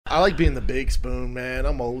I like being the big spoon, man.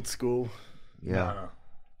 I'm old school. Yeah.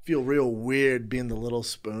 Feel real weird being the little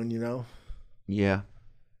spoon, you know? Yeah.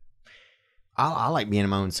 I like being in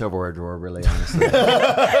my own silverware drawer, really, honestly.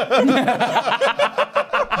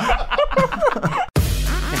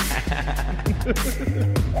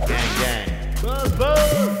 Gang, gang. Buzz,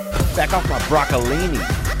 buzz. Back off my broccolini.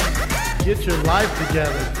 Get your life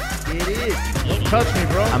together. It is. Don't touch me,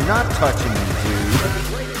 bro. I'm not touching you, dude.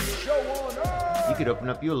 You could open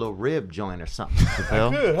up you a little rib joint or something,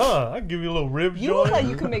 Chappelle. Good, huh? I can give you a little rib You joint. look like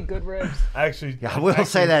you can make good ribs. Actually, Yeah, I will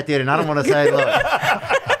say that, dude, and I don't want to say, look.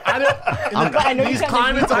 I know you These can't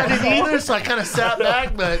climates make I meatballs. didn't either, so I kind of sat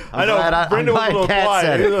back, but I know. I'm Brenda was a glad little Kat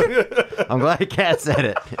said quiet. it. I'm glad Kat said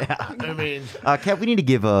it. Yeah. I mean, Kat, we need to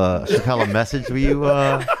give Chappelle a message. Will you?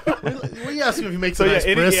 we ask him if he makes So a yeah,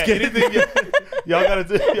 nice brisket. anything y'all gotta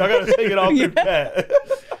take it off through Pat.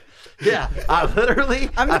 Yeah, I literally.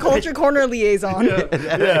 I'm the culture corner liaison.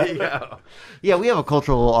 There you go. Yeah, we have a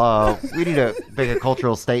cultural. We need to make a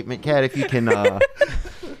cultural statement, Kat, if you can.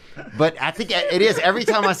 But I think it is. Every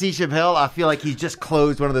time I see Chappelle, I feel like he's just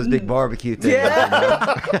closed one of those big barbecue things.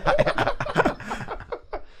 Yeah.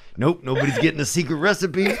 Nope, nobody's getting a secret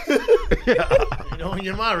recipe. You don't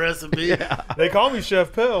get my recipe. They call me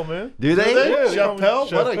Chef Pell, man. Do they? Yeah, they Chef call me Pell?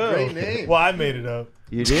 Chef What a Pell. great name. Well, I made it up.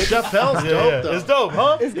 You did? Chef Pell's Yeah, dope, though. it's dope,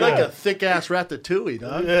 huh? It's You're like Yeah. a thick-ass ratatouille,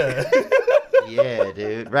 dog. Yeah. Yeah,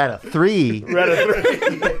 dude. Right, a 3.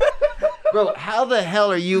 Ratatouille. Bro, how the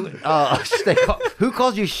hell are you? Who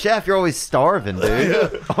calls you chef? You're always starving,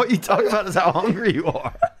 dude. All you talk about is how hungry you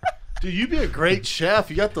are. Dude, you'd be a great chef.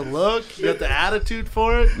 You got the look. You got the attitude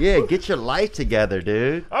for it. Yeah, get your life together,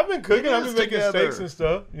 dude. I've been cooking. I've been us making together. steaks and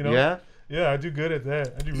stuff. You know. Yeah? Yeah, I do good at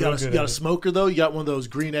that. I do You real got, good you got at a it. smoker, though? You got one of those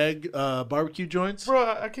green egg barbecue joints?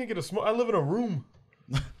 Bro, I can't get a smoke. I live in a room.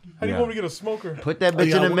 How do you Yeah. want me to get a smoker? Put that bitch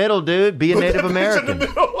yeah, in the wh- middle, dude. Be a Native American. Be a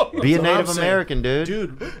That's what I'm Native saying. American, dude.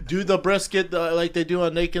 Dude, do the brisket like they do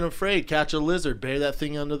on Naked and Afraid. Catch a lizard, bury that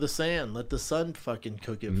thing under the sand. Let the sun fucking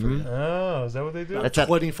cook it for you. Oh, is that what they do? That's that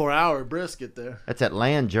 24-hour brisket there. That's that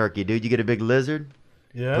land jerky, dude. You get a big lizard,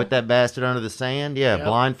 Yeah. put that bastard under the sand. Yeah, Yep.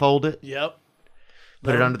 blindfold it. Yep.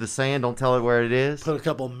 Put it under the sand. Don't tell it where it is. Put a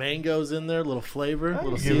couple mangoes in there, a little flavor, Hey,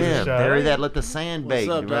 little give it a seasoning. Yeah, shot. bury that. Let the sand What's bake,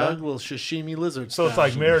 up, bro. dog? Little sashimi lizard. So it's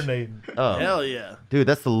like style. marinating. Oh, Hell yeah. dude,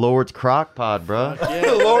 that's the Lord's crock pot, bro. Yeah.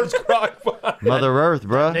 The Lord's crockpot. Mother Earth,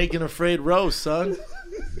 bro. Naked and Afraid roast, son.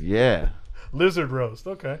 Yeah. Lizard roast.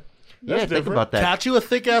 Okay. Yeah, That's think different. about that. Catch you a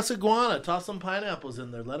thick ass iguana. Toss some pineapples in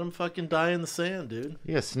there. Let them fucking die in the sand, dude.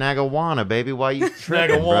 Yeah, snagawana, baby. Why you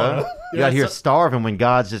tripping, bro? Snagawana. You Yeah, out here so- starving when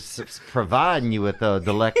God's just providing you with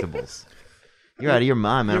delectables. You're out of your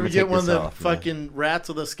mind, man. You I'm ever gonna get take one of this the off, man. fucking rats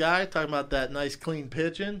of the sky? Talking about that nice clean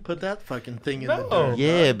pigeon? Put that fucking thing in No. the dirt.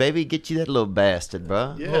 Yeah, baby, get you that little bastard,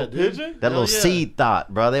 bro. Yeah, Little dude. pigeon? That Hell little yeah. seed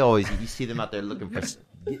thought, bro. They always you see them out there looking for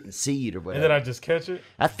getting seed or And whatever. then I just catch it.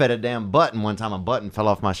 I fed a damn button one time. A button fell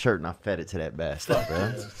off my shirt, and I fed it to that bastard,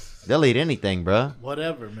 bro. They'll eat anything, bro.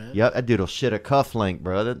 Whatever, man. Yep, that dude'll shit a cufflink,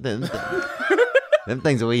 bro. Them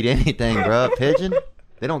things will eat anything, bro. Pigeon,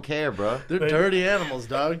 they don't care, bro. They're dirty animals,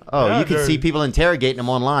 dog. Oh, Yeah, you can dirty. see people interrogating them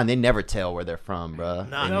online. They never tell where they're from, bro.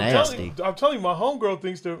 Nah. They're And nasty. I'm telling you, my homegirl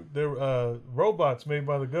thinks they're robots made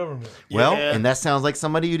by the government. Well, Yeah. and that sounds like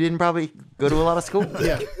somebody who didn't probably go to a lot of school.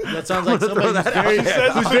 Yeah, that sounds like throw somebody who's that out very,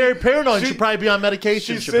 there. who's very paranoid. She- Should probably be on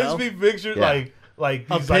medication, She sends Chappelle. me pictures Yeah. like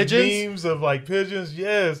Of these like pigeons? memes of like pigeons.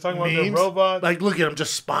 Yes, talking about the Memes? robots. Like, look at them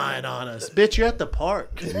just spying on us. Bitch, you're at the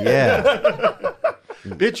park. Yeah.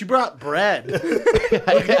 Bitch, you brought bread.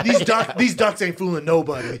 Look at these ducks ain't fooling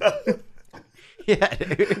nobody. Yeah,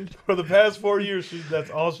 dude. For the past 4 years, that's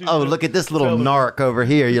all she's. Oh, been look at this little telling me. narc over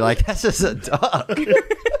here. You're like, that's just a duck.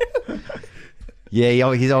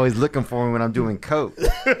 Yeah, he's always looking for me when I'm doing coke.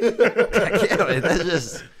 That's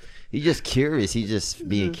just, he's just curious. He's just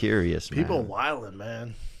being curious, man. People wilding,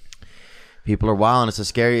 man. People are wild, and it's a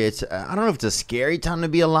scary. I don't know if it's a scary time to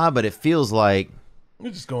be alive, but it feels like. We're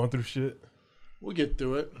just going through shit. We'll get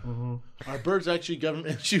through it. Mm-hmm. Our birds actually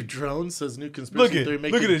government issued drones, says new Look conspiracy at theory.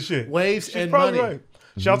 look at this shit. Waves She's and probably money. right.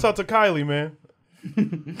 Shouts out to Kylie, man.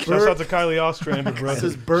 Shouts out to Kylie Ostrander, bro.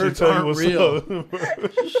 Says birds She'll tell aren't you what's real.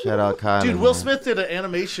 up. Shout out Kylie. Dude, Will man. Smith did an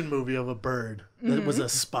animation movie of a bird that was a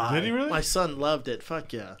spy. Did he really? My son loved it.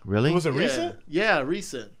 Fuck yeah. Really? Was it Yeah. recent? Yeah,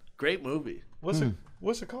 recent. Great movie. What's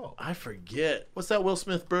it called? I forget. What's that Will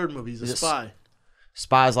Smith bird movie? He's a Is it spy.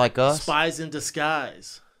 Spies Like Us? Spies in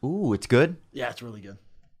Disguise. Ooh, it's good. Yeah, it's really good.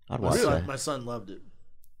 I'd My watch son, that. my son loved it.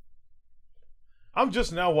 I'm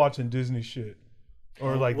just now watching Disney shit.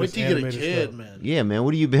 Or like Wait this till you get a animated kid, stuff. man. Yeah, man.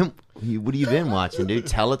 What have you been watching, dude?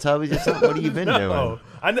 Teletubbies or something? What have you been No,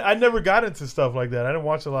 doing? I never got into stuff like that. I didn't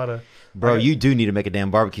watch a lot of. Bro, you do need to make a damn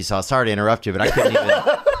barbecue sauce. Sorry to interrupt you, but I couldn't even.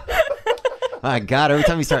 My God, every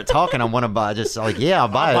time you start talking, I want to buy. Just like, yeah, I'll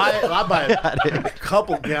buy it. I buy a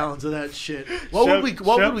couple gallons of that shit. What would we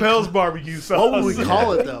Chappelle's barbecue sauce. What would we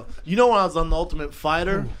call it though? You know, when I was on the Ultimate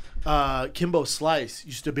Fighter, Kimbo Slice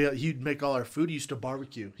used to be. He'd make all our food. He used to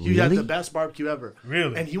barbecue. He had Really? the best barbecue ever.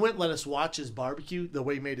 Really? And he wouldn't let us watch his barbecue, the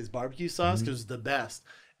way he made his barbecue sauce, because it was the best.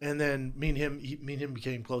 And then me and him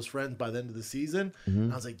became close friends by the end of the season.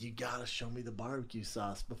 And I was like, you gotta show me the barbecue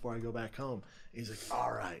sauce before I go back home. And he's like,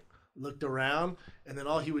 all right. Looked around, and then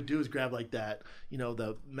all he would do is grab like that,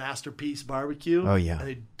 the Masterpiece barbecue. Oh, yeah. And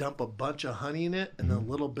he'd dump a bunch of honey in it and then a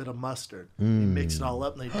little bit of mustard. He'd mix it all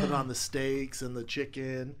up, and they'd put it on the steaks and the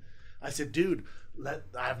chicken. I said, dude, I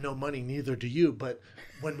have no money, neither do you, but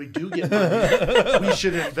when we do get money, we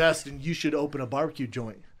should invest, and you should open a barbecue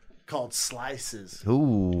joint called Slices.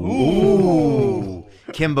 Ooh.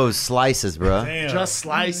 Kimbo's Slices, bro. Damn. Just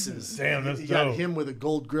Slices. Damn, that's You got dope. him with a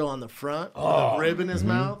gold grill on the front, with a rib in his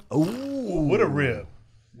mouth. Ooh, what a rib.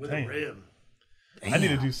 With Damn. a rib. I need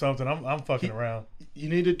to do something. I'm fucking around. You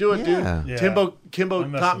need to do it, Yeah. dude. Yeah. Kimbo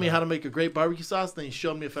I'm taught me messing how up. to make a great barbecue sauce. Then he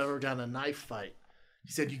showed me if I ever got in a knife fight.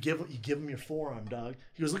 He said, you give him your forearm, dog.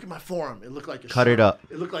 He goes, look at my forearm. It looked like a Cut it shark.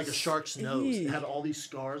 up. It looked like a shark's nose. It had all these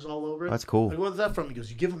scars all over it. That's cool. Like, what's that from? He goes,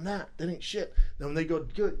 you give them that. That ain't shit. Then when they go,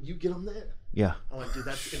 good, you get them that. Yeah. I'm like, dude,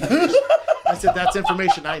 that's information. I said, that's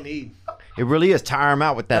information I need. It really is. Tire him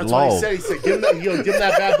out with that That's lull. what he said. He said, give him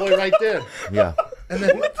that bad boy right there. Yeah. And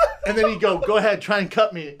then he go ahead, try and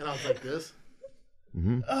cut me. And I was like this.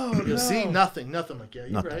 Oh, He goes, see, nothing. I'm like, yeah, you're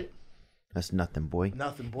Nothing. right. That's nothing, boy.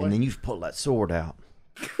 Nothing, boy. And then you pull that sword out.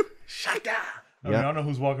 Shaka. I mean, I don't know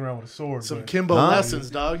who's walking around with a sword. Some but Kimbo lessons,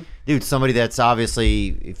 dog. Dude, somebody that's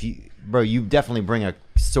obviously, you definitely bring a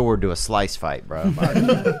sword to a slice fight, bro.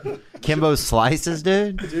 Kimbo's Slices,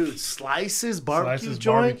 dude? Dude, Slices barbecue Slices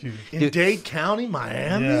joint barbecue. in Dude. Dade County,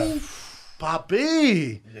 Miami. Yeah.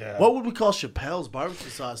 Poppy. Yeah. What would we call Chappelle's barbecue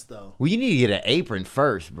sauce, though? Well, you need to get an apron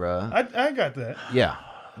first, bro. I got that. Yeah.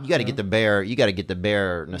 You got to get the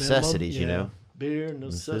bare necessities, you Minimum, know? yeah. Beer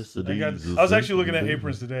necessities. I was actually looking at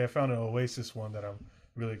aprons today. I found an Oasis one that I'm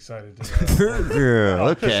really excited to. Yeah,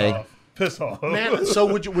 okay. Piss off. Man, so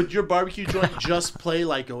would your barbecue joint just play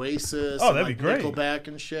like Oasis? Oh, and that'd be like great. Nickelback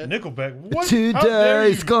and shit. Nickelback. What? How dare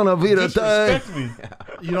Today's you gonna be the day. disrespect me?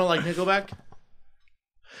 You don't like Nickelback?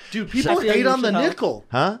 Dude, people I feel hate you on the should help. nickel.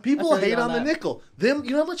 Huh? People I feel you hate on on the that. nickel. You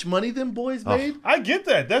know how much money them boys made? I get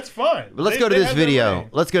that. That's fine. But let's They- go to they this have their video. lane.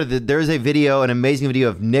 Let's go to there's a video, an amazing video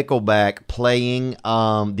of Nickelback playing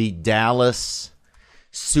the Dallas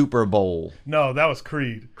Super Bowl. No, that was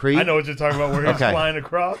Creed. Creed? I know what you're talking about. Where he's Okay. flying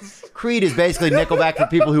across. Creed is basically Nickelback for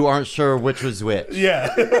people who aren't sure which was which.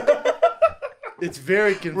 Yeah. It's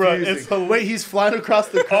very confusing. Right, it's Wait, he's flying across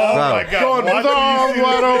the Oh crowd. my God. Watch what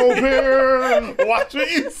you see. Watch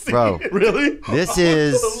what you see. Bro. Really? This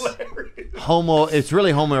is Hilarious. it's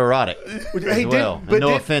really homoerotic Hey, as well. but And no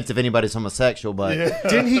did- offense if anybody's homosexual, but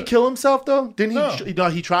Didn't he kill himself though? Didn't he? No. No,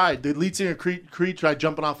 he tried. The lead singer Creed tried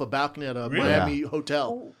jumping off a balcony at a Really? Miami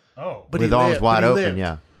hotel. Oh. But with he arms lived, wide but he open, lived.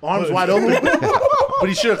 yeah. Arms wide open. But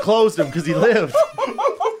he should have closed them because he lived.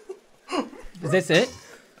 Is this it?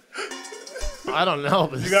 I don't know.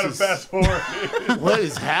 But You got to this is- fast forward. What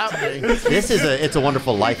is happening? This is It's a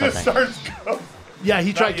Wonderful Life, I Just think. starts going. Yeah,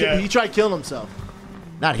 he tried. yet. He tried killing himself.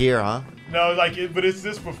 Not here, huh? No, but it's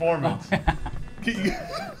this performance.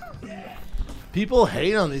 People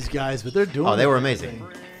hate on these guys, but they're doing. Oh, they were everything. amazing.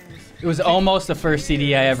 It was almost the first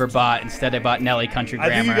CD I ever bought. Instead, I bought Nelly Country I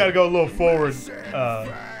Grammar. think you got to go a little forward.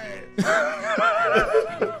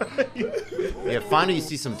 Yeah, finally you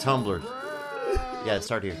see some tumblers. Yeah,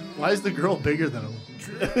 start here. Why is the girl bigger than him?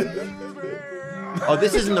 Oh,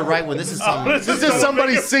 this isn't the right one. This is some. This is just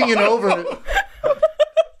somebody singing over it.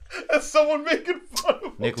 That's someone making fun of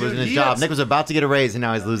him. Nick losing Dude, his he job. had- Nick was about to get a raise, and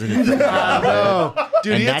now he's losing his job. Oh,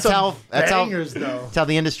 dude, And he had that's some how- that's how- bangers though. That's how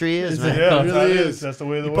the industry is, man. Yeah, It that's how really it is. That's the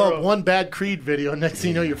way of the You pull up world. one bad Creed video, and next thing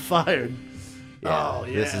you know, you're fired. Oh,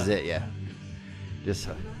 This yeah. is it, yeah. Just.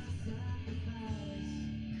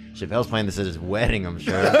 Chappelle's playing this at his wedding, I'm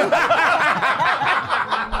sure.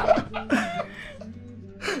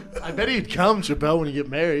 I bet he'd come, Chappelle, when you get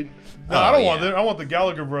married. No, I don't want yeah. that. I want the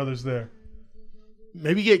Gallagher brothers there.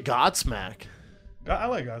 Maybe get Godsmack. I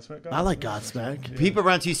like Godsmack. I like Godsmack. Peep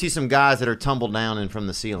around till you see some guys that are tumbled down in from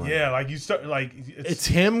the ceiling. Yeah, like you start like It's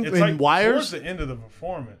him It's in like Wires? towards the end of the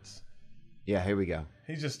performance. Yeah, here we go.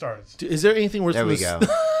 He just starts. Dude, is there anything worse There than we go.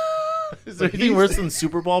 Is there anything worse than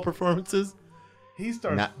Super Bowl performances? He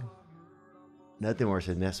starts. Not- Nothing worse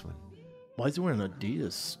than this one. Why is he wearing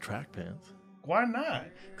Adidas track pants? Why not?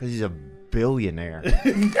 Because he's a billionaire.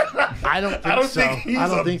 I don't think I don't so. think he's I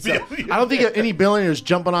don't a think so. billionaire. I don't think any billionaire is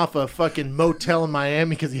jumping off a fucking motel in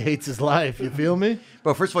Miami because he hates his life. You feel me?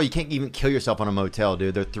 Bro, first of all, you can't even kill yourself on a motel,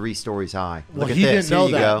 dude. They're 3 stories high. Well, Look at he this. didn't know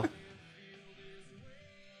Here you that. go.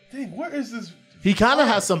 Dang, where is this? He kind of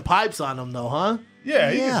has some pipes on him, though, huh?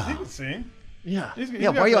 Yeah, Yeah. he can sing. Yeah. He's Yeah,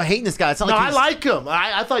 why are y'all hating this guy? It's not No, like I he's- like him.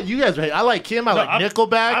 I thought you guys were hating. I like him. I like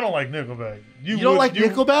Nickelback. I don't like Nickelback. You don't like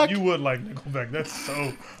Nickelback? You would like Nickelback. That's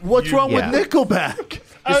so. What's wrong Yeah. with Nickelback?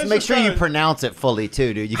 Just make sure you pronounce it fully,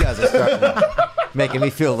 too, dude. You guys are starting making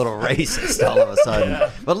me feel a little racist all of a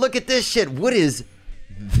sudden. But look at this shit. What is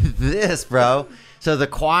this, bro? So the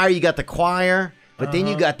choir, you got the choir, but then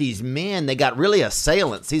you got these men. They got really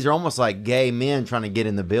assailants. These are almost like gay men trying to get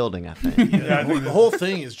in the building, I think. Yeah, I think The whole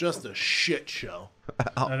thing is just a shit show.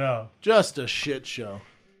 I know. Just a shit show.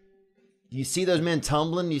 You see those men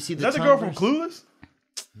tumbling? You see Is the that the girl from tumblers?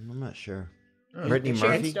 Clueless? I'm not sure. Brittany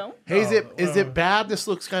Sharon Murphy? Stone? Hey, is it bad? This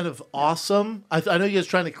looks kind of awesome. I know you guys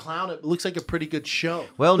trying to clown it. It looks like a pretty good show.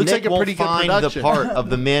 Well, looks Nick like a pretty won't good find the production. part of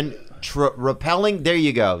the men rappelling. There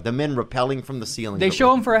you go. The men rappelling from the ceiling. They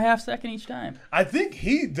show him for a half second each time. I think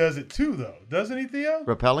he does it too, though. Doesn't he, Theo?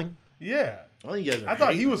 Rappelling? Yeah. I think you guys are I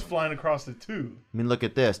thought he hating. was flying across it too. I mean, look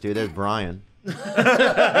at this, dude. There's Brian.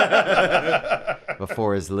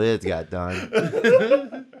 Before his lids got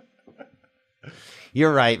done.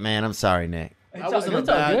 You're right, man. I'm sorry, Nick. That wasn't, a it's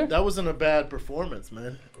all bad, good. that wasn't a bad performance,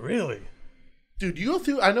 man. Really? Dude, you go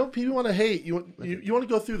through. I know people want to hate. You want to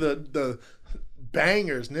go through the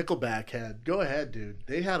bangers Nickelback had. Go ahead, dude.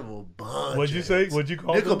 They had a bunch. What'd you of say? hits. What'd you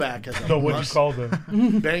call Nickelback them? has a No, what'd you bunch- call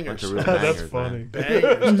them? bangers? Bunch of real That's bangers, funny. man.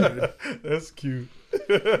 Bangers, dude. That's cute.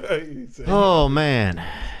 He said, Oh, man.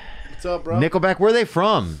 What's up, bro? Nickelback, where are they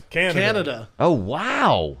from? Canada. Oh,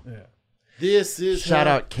 wow. Yeah. This is Shout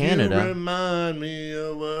how out Canada. You remind me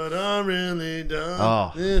of what I really done.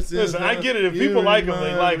 Oh. This is Listen, I how get it. If you people like him,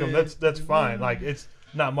 they remind like him. me. That's fine. Like it's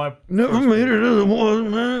not my. Never made it to the one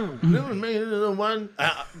man. Never made it to one.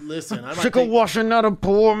 Listen, I might Sick of think, washing out a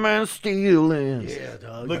poor man's stealing. yeah,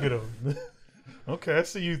 dog. Look at him. Okay, I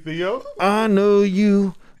see you, Theo. I know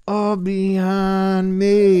you are behind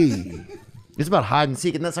me. It's about hide and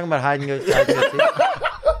seek. Isn't that song about hide and go seek?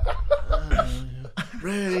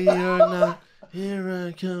 Ready or not, here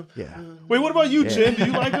I come. Yeah. Wait, what about you, Chin? Do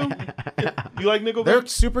you like him? You like Nickelback? They're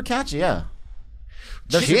super catchy, yeah.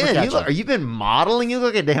 They're super Chin, catchy. are you been modeling? You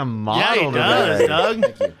look like a damn model. Yeah, he does,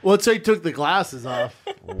 today. dog. Well, it's like he took the glasses off.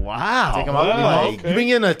 Wow. Take 'em off. Wow, Like, okay. You been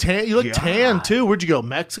getting a tan? You look tan God. too. Where'd you go?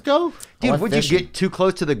 Mexico? dude, went would you fishing. get too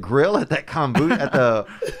close to the grill at that kombucha at the?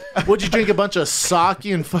 Would you drink a bunch of sake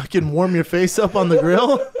and fucking warm your face up on the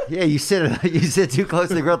grill? Yeah, you sit too close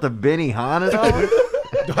to the grill at the Benihana. dog?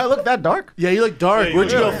 Do I look that dark? Yeah, you look dark. Yeah, you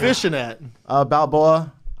Where'd you look go dark. fishing at?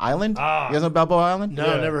 Balboa Island? Ah. You guys know Balboa Island? No,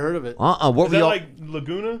 Yeah. never heard of it. What Is were that y'all? like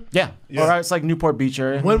Laguna? Yeah. Yeah. All right, it's like Newport Beach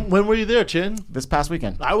area. When were you there, Chin? This past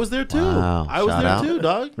weekend. I was there too. Wow, I was shout there out. too,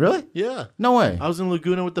 dog. Really? Yeah. No way. I was in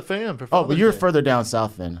Laguna with the fam. For Oh, Father's but you're Day. further down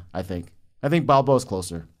south then, I think. I think Balboa's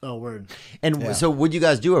closer. Oh, word. And so, what'd you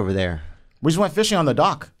guys do over there? We just went fishing on the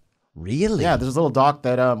dock. Really? Yeah, there's a little dock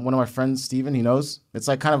that one of my friends, Steven, he knows. It's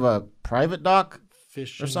like kind of a private dock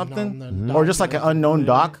Fishing or something. on the Or just like an unknown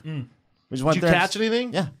dock. Mm. We just went Did you there. catch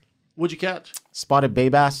anything? Yeah. What'd you catch? Spotted bay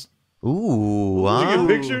bass. Ooh, Did you wow. get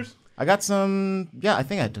pictures? I got some, yeah, I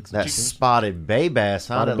think I took some That pictures. spotted bay bass,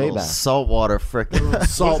 huh? Spotted That bay little bass. saltwater frickin'.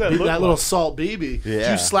 Salt. that That, look little like? salt BB. Did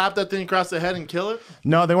Yeah. you slap that thing across the head and kill it?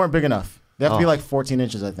 No, they weren't big enough. They have to be Oh. like 14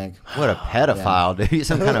 inches, I think. What a pedophile, dude. You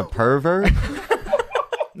some kind of pervert?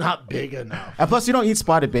 Not big enough. And plus, you don't eat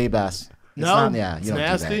spotted bay bass. It's No, not, yeah, it's you don't do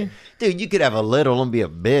that. nasty. Dude, you could have a little and be a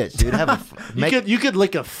bitch, dude. Have a You could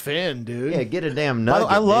lick a fin, dude. yeah, get a damn By the nugget.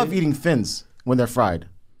 way, I love dude. eating fins when they're fried.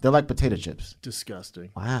 They're like potato chips. Disgusting.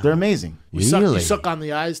 Wow. They're amazing. You suck, Really? you suck on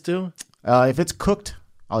the eyes too. If it's cooked,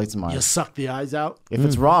 I'll eat some eyes. You suck the eyes out. If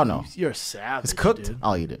it's raw, no. You're a savage. If it's cooked, Dude.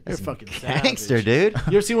 I'll eat it. You're fucking savage. Gangster, dude.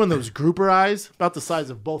 You ever seen one of those grouper eyes? About the size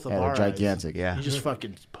of both of Yeah, our they're eyes. gigantic. Yeah. You just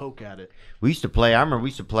fucking poke at it. We used to play. I remember we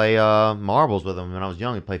used to play marbles with them when I was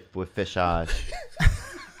young. We play with fish eyes.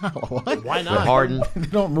 What? Why They're not? hardened. They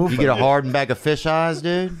don't move. You get a hardened bag of fish eyes,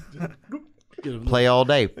 dude. Play all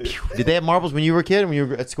day. Did they have marbles when you were a kid? When you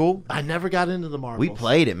were at school? I never got into the marbles. We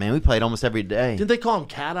played it, man. We played almost every day. Didn't they call them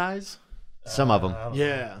cat eyes? Some of them.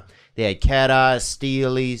 Yeah. They had cat eyes,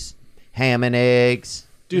 steelies, ham and eggs.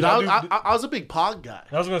 Dude, Did y'all I was a big pog guy.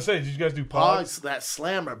 I was gonna say, did you guys do Pogs, pogs? that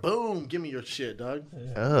slammer, boom, give me your shit, dog.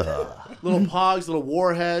 Ugh. Little pogs, little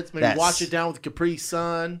warheads, maybe That's- wash it down with Capri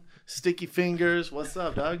Sun, sticky fingers. What's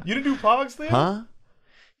up, dog? You didn't do pogs then? Huh?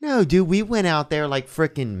 No, dude, we went out there like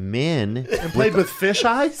freaking men And played with fish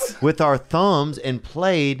eyes? with our thumbs and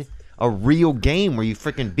played a real game where you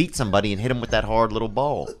freaking beat somebody and hit them with that hard little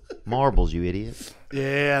ball. Marbles, you idiot.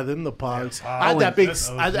 Yeah, then the pogs. Yeah, I had that big. that's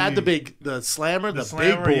I had the slammer, the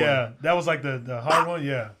Slammer, big boy. yeah. That was like the hard one,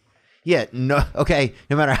 yeah. Yeah, no, okay,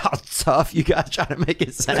 no matter how tough you guys try to make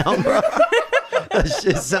it sound, bro. That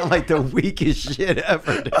shit sound like the weakest shit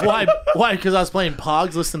ever, dude. Why? Why? Because I was playing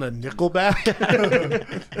Pogs, listening to Nickelback.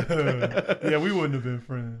 Yeah, we wouldn't have been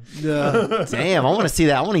friends. Yeah. Damn, I want to see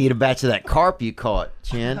that. I want to eat a batch of that carp you caught,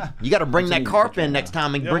 Chin. You got to bring that carp in next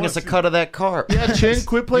time and Yeah, bring I us a wanna cut of that carp. Yeah, Chin,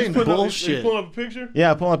 quit playing You bullshit. pulling up a picture?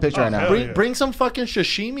 Yeah, pull up a picture right now. hell Bring, yeah. bring some fucking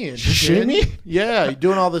sashimi in. Sashimi? Chin. Yeah, you're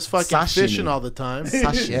doing all this fucking Sashimi. fishing all the time.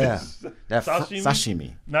 Yeah. That, Sashimi?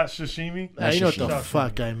 Sashimi. Not sashimi? You know what the Sashimi.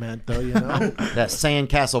 fuck I meant, though, you know? that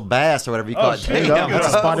sandcastle bass or whatever you call it. shit. There you Damn, go. It's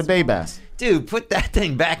a bro. spotted bay bass. Dude, put that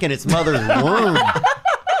thing back in its mother's womb.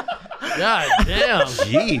 God damn.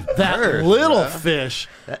 Gee, That bird, little bro. fish.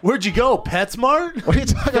 Where'd you go? PetSmart? What are you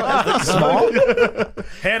talking about? Small?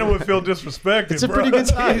 Hannah would feel disrespected, It's a bro. pretty good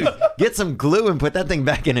size. Get some glue and put that thing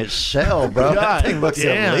back in its shell, bro. That thing looks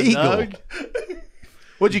damn, illegal. Doug.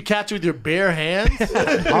 What'd you catch with your bare hands?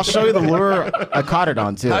 I'll show you the lure I caught it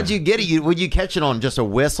on too. How'd you get it? Would you catch it on just a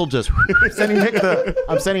whistle? Just I'm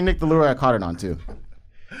sending Nick the lure I caught it on too.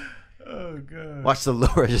 Oh, God. watch the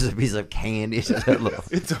lure. It's just a piece of candy. It's just a little.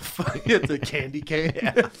 It's a candy cane.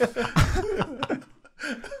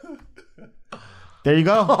 There you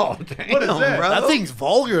go. Oh, damn, What is that? bro. That thing's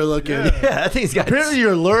vulgar looking. Yeah, that thing's got. Apparently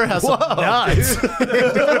your lure has some nuts.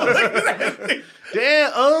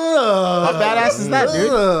 Damn. How badass is that,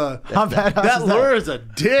 dude? How badass That is lure is a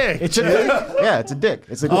dick. It's a dick. Yeah, it's a dick.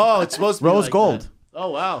 It's a Oh, it's supposed to be rose like gold. that.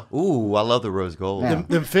 Oh, wow. Ooh, I love the rose gold. Yeah.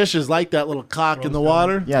 Them fishes like that little cock in the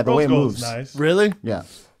water. Yeah, the way it Rose gold's moves. nice. Really? Yeah,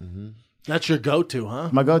 That's your go-to, huh?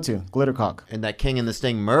 my go-to glitter cock. And that King and the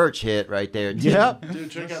Sting merch hit right there. Yeah. Dude,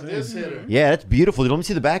 check out this hitter. Yeah, that's beautiful. Let me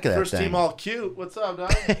see the back of that First thing. team all cute. What's up,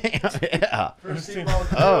 dog? Yeah. First team all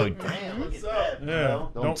cute. Oh, damn. What's up? Yeah.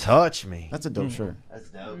 Don't touch me. That's a dope shirt. That's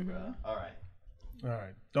dope, bro. All right. All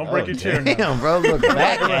right. Don't break your chair now. Damn, bro. Look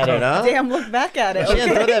back at it, huh? Damn, look back at it. Yeah,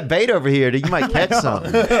 throw that bait over here. You might catch something.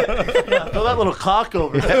 Throw that little cock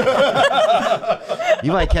over there.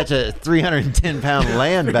 You might catch a 310-pound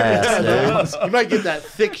land bass, dude. You might get that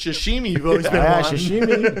thick sashimi you've always been Yeah, wanting.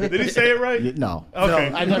 sashimi. Did he say it right? No.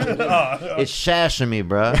 Okay. I never did. It's sashimi,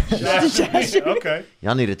 bro. Okay.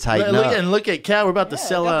 Y'all need to tighten Look, up. and look at Kat. We're about to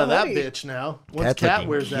sell got out of the that hoodie. bitch now. Once Kat's Kat looking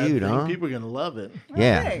wears that cute, thing, huh? people are going to love it.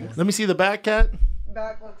 Yeah. Thanks. Let me see the back, Kat.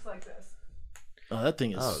 Back looks like this. Oh, that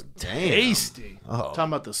thing is Oh, damn. tasty. Oh. Talking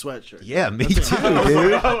about the sweatshirt. Yeah, me too,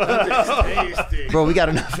 dude. Tasty. Bro, we got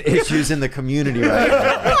enough issues in the community right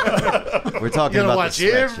now. We're talking You're gonna about watch the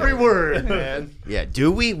every sweatshirt. word, man. Yeah,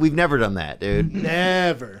 do we? We've never done that, dude.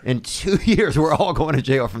 Never. In 2 years, we're all going to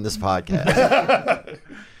jail from this podcast.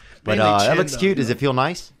 But Mainly that chin, looks though, cute. you Does it feel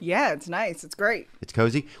nice? Yeah, it's nice. It's great. It's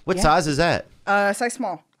cozy. What Yeah. size is that? Size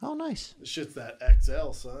small. Oh, nice. This shit's that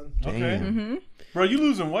XL, son. Okay. Damn. Bro, you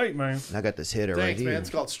losing weight, man. I got this hitter right Thanks, here. man. It's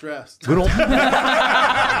called stress. We don't.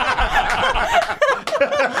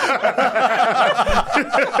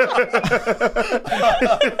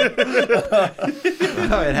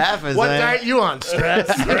 Oh, it happens, What man. diet you on? Stress.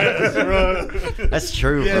 That's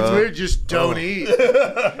true, Yeah, bro. it's weird. Just don't eat,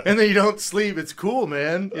 and then you don't sleep. It's cool,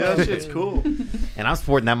 man. Yeah, that shit's cool. And I'm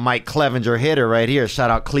sporting that Mike Clevenger hitter right here. Shout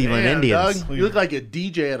out Cleveland Damn, Indians. Doug, you look like a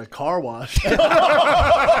DJ at a car wash.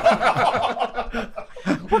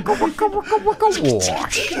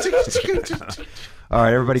 All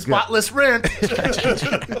right, everybody. Good. Spotless rent.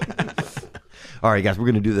 All right, guys, we're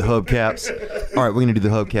gonna do the hubcaps. All right, we're gonna do the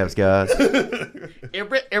hubcaps, guys.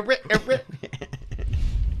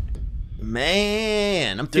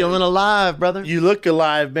 Man, I'm feeling alive, brother. You look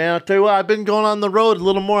alive, man. I'll tell you what, I've been going on the road a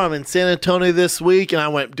little more. I'm in San Antonio this week, and I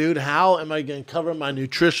went, dude, how am I going to cover my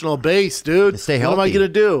nutritional base, dude? Stay What am I healthy. going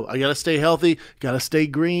to do? I got to stay healthy. Got to stay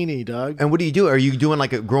greeny, dog. And what do you do? Are you doing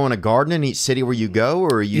like growing a garden in each city where you go,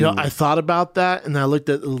 or are you? You know, I thought about that, and I looked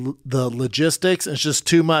at the logistics, and it's just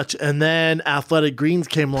too much. And then Athletic Greens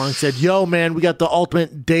came along and said, yo, man, we got the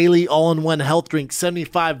ultimate daily all-in-one health drink,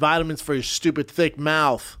 75 vitamins for your stupid thick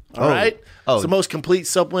mouth. All right? Oh. It's the most complete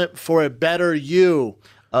supplement for a better you.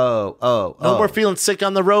 No No more feeling sick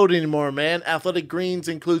on the road anymore, man. Athletic Greens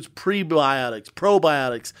includes prebiotics,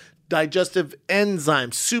 probiotics, digestive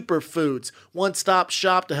enzymes, superfoods. One-stop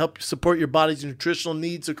shop to help support your body's nutritional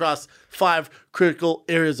needs across 5 critical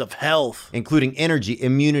areas of health. Including energy,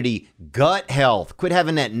 immunity, gut health. Quit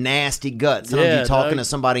having that nasty gut. Some of Yeah, you talking dog. to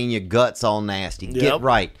somebody and your gut's all nasty. Yep. Get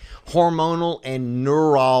right. Hormonal and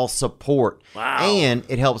neural support. Wow. And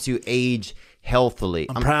it helps you age healthily.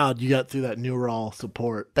 I'm proud you got through that neural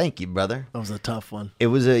support. Thank you, brother. That was a tough one. It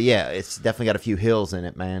was it's definitely got a few hills in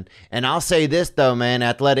it, man. And I'll say this though, man,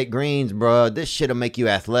 Athletic Greens, bro, this shit'll make you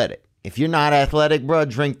athletic. If you're not athletic, bro,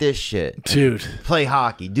 drink this shit. Dude. Play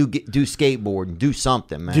hockey, do skateboarding, do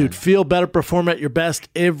something, man. Dude, feel better, perform at your best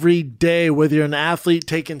every day, whether you're an athlete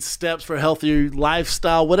taking steps for a healthier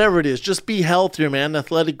lifestyle, whatever it is. Just be healthier, man.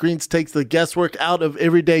 Athletic Greens takes the guesswork out of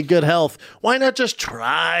everyday good health. Why not just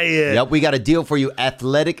try it? Yep, we got a deal for you.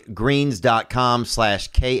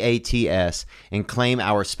 athleticgreens.com/KATS and claim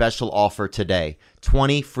our special offer today.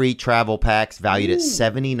 20 free travel packs valued at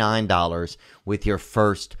 $79 with your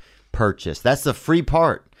first purchase. That's the free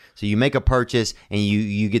part. So you make a purchase and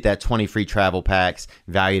you get that 20 free travel packs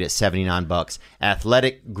valued at $79.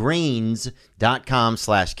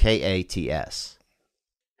 athleticgreens.com/KATS.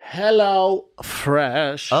 Hello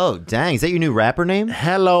Fresh. Oh, dang. Is that your new rapper name?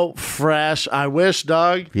 Hello Fresh. I wish,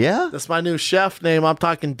 dog. Yeah? That's my new chef name. I'm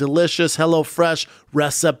talking delicious Hello Fresh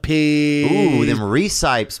recipe. Ooh, them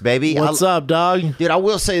recipes, baby. What's up, dog? Dude, I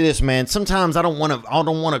will say this, man. Sometimes I don't want to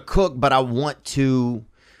cook, but I want to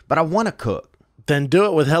cook. Then do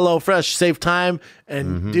it with HelloFresh. Save time.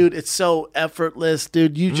 And, dude, it's so effortless,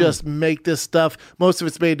 dude. You just make this stuff. Most of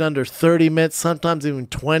it's made in under 30 minutes, sometimes even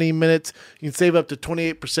 20 minutes. You can save up to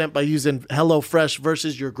 28% by using HelloFresh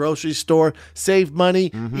versus your grocery store. Save money.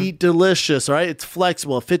 Eat delicious, all right? It's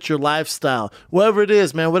flexible. It fits your lifestyle. Whatever it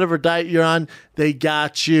is, man, whatever diet you're on, they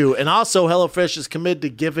got you. And also, HelloFresh is committed to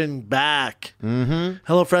giving back.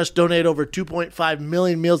 HelloFresh donated over 2.5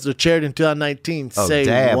 million meals to charity in 2019. Oh, Say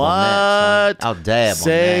dab what? on that, son. I'll dab on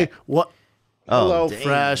Say that. what? Oh, Hello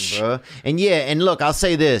Fresh. bro. And yeah, and look, I'll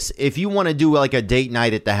say this. If you want to do like a date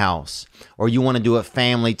night at the house, or you want to do a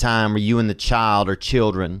family time, or you and the child or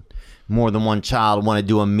children, more than one child want to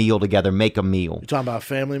do a meal together, make a meal. You talking about a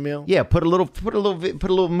family meal? Yeah, put a little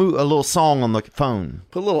song on the phone.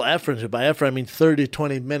 Put a little effort into it. By effort, I mean 30,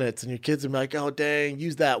 20 minutes, and your kids will be like, oh, dang,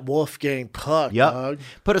 use that Wolfgang Puck, Yep. dog.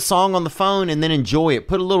 Put a song on the phone and then enjoy it.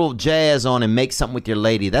 Put a little jazz on and make something with your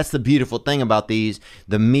lady. That's the beautiful thing about these.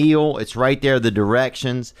 The meal, it's right there, the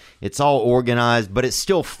directions. It's all organized, but it's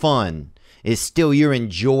still fun. It's still you're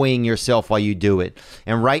enjoying yourself while you do it.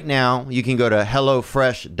 And right now, you can go to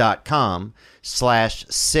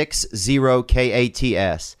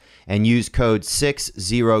HelloFresh.com/60KATS and use code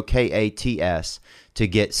 60KATS to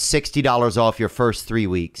get $60 off your first 3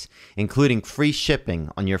 weeks, including free shipping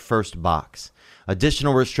on your first box.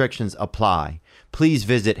 Additional restrictions apply. Please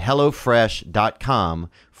visit HelloFresh.com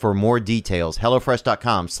for more details.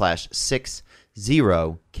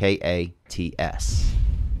 HelloFresh.com/60KATS.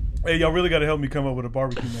 Hey, y'all really got to help me come up with a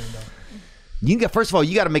barbecue name now. You got first of all,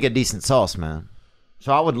 you got to make a decent sauce, man.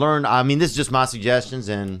 So I would learn. I mean, this is just my suggestions,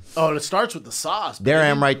 and Oh, and it starts with the sauce. there I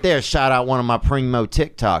baby. am right there. Shout out one of my primo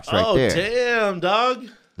TikToks right oh, there. damn, dog.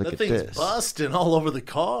 Look that at thing's this. busting all over the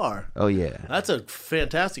car. Oh yeah. That's a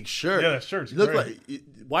fantastic shirt. Yeah, that shirt's You look great. like.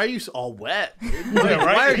 Why are you all wet? Dude? Yeah,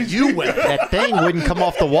 right? Why are you wet? That thing wouldn't come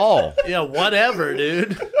off the wall. Yeah, whatever,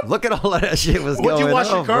 dude. Look at all of that shit was Would going you wash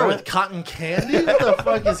your on, car bro. with cotton candy? What the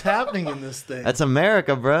fuck is happening in this thing? That's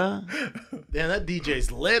America, bro. Damn, that DJ's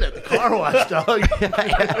lit at the car wash, dog.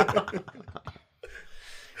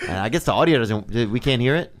 And I guess the audio doesn't. We can't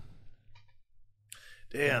hear it.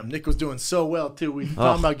 Damn, Nick was doing so well too. We Oh.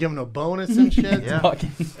 talking about giving a bonus and shit. Yeah.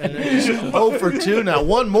 Fucking- And then he's 0 for 2 now.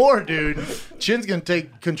 One more, dude. Chin's gonna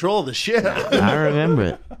take control of the ship. I remember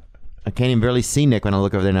it. I can't even barely see Nick when I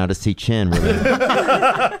look over there now to see Chin. Really.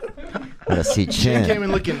 I see Chin came Chin.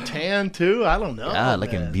 in looking tan too. I don't know. God,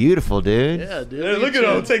 looking man. beautiful, dude. Yeah, dude. Hey, look at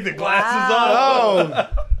him. Take the glasses off.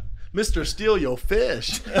 Oh, Mr. Steal Your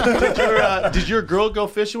Fish. Did your girl go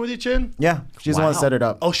fishing with you, Chin? Yeah, she's the one that set it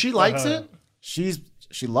up. Oh, she likes it?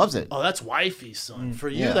 She loves it. Oh, that's wifey, son. For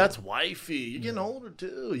you, yeah. that's wifey. You're getting older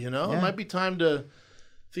too, you know? It Yeah. might be time to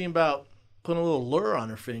think about putting a little lure on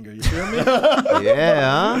her finger. You feel me?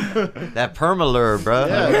 Yeah, huh? That permalure, bro.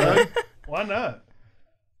 Yeah, dog. Why not?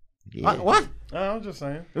 Yeah. What? I was just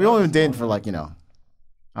saying. We only been dating for like, I don't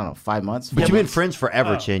know, 5 months. But you've been friends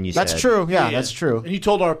forever, Chin. You That's said. true. Yeah, that's true. And you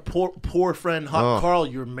told our poor friend Hot Oh. Carl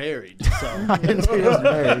you're married. So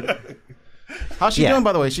How's she Yeah. doing,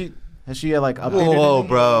 by the way? Has she like updated? Whoa,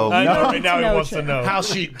 bro. I know. Right now he No wants to chance. know. how's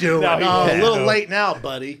she doing? No, he Oh, a can't. little No. late now,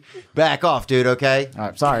 buddy. Back off, dude. Okay. All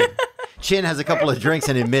right, sorry. Chin has a couple of drinks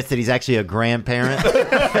and admits that he's actually a grandparent.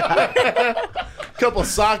 Couple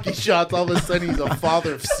sake shots, all of a sudden he's a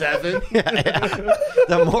father of 7.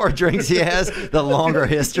 The more drinks he has, the longer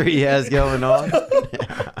history he has going on.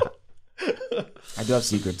 I do have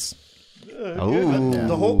secrets. Oh,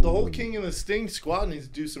 The whole King and the Sting squad needs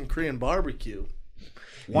to do some Korean barbecue.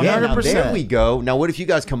 yeah, now 100%. there we go. Now, what if you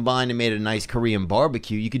guys combined and made a nice Korean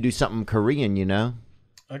barbecue? You could do something Korean, you know?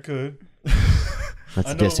 I could.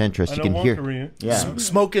 That's disinterest. You can one hear. Korean. Yeah.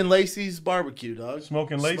 Smoking Lacey's barbecue, dog.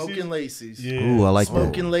 Smoking Lacey's? Smoking Lacey's. Yeah. Ooh, I like that.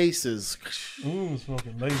 Smoking Laces. Ooh,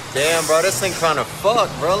 smoking Lacey's. Damn, bro, this thing trying to fuck,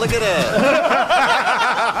 bro. Look at that.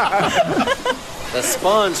 The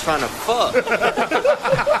sponge trying to fuck.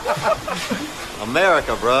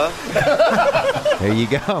 America, bro. There you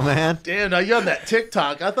go, man. Damn, now you're on that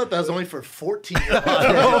TikTok. I thought that was only for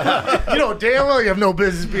 14-year-olds. You know damn well you have no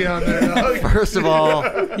business being on there, dog. First of all,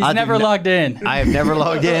 He's never logged in. I have never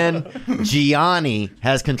logged in. Gianni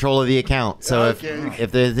has control of the account. So Okay.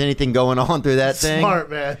 if there's anything going on through that thing, Smart,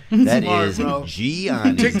 man. that Smart, is bro.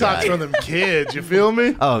 Gianni. TikTok's for them kids, you feel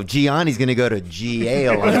me? Oh, Gianni's going to go to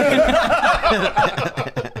jail.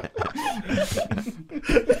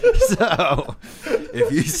 So,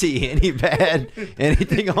 if you see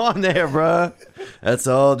anything on there, bruh, that's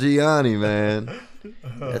all Gianni, man.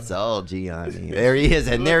 That's all Gianni. There he is,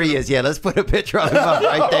 and there he is. Yeah, let's put a picture of him up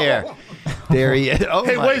right there. There he is. Oh,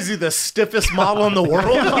 Hey, my. what is he, the stiffest model in the world?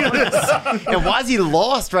 Look at this. And why is he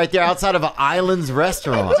lost right there outside of an Islands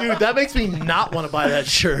restaurant? Dude, that makes me not want to buy that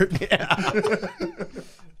shirt.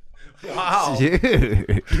 Wow.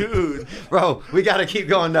 Dude. Bro, we got to keep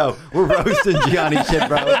going, though. We're roasting Gianni shit,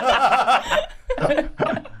 bro.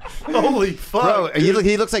 Holy fuck. Bro,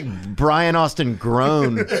 he looks like Brian Austin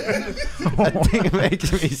grown. That thing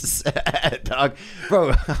makes me sad, dog.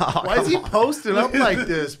 Bro, Why is he posting up like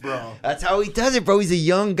this, bro? that's how he does it, bro. He's a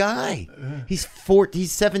young guy. He's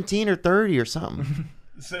 17 or 30 or something.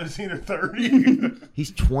 17 or 30. He's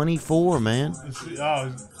 24, man.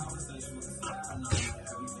 Oh,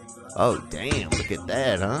 Oh, damn. Look at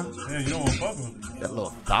that, huh? yeah, you don't want to fuck with him. That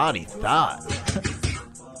little thought.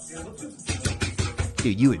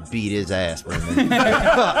 Dude, you would beat his ass, Brendan.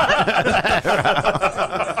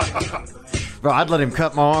 Bro, I'd let him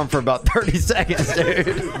cut my arm for about 30 seconds,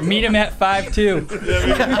 dude. Meet him at 5'2".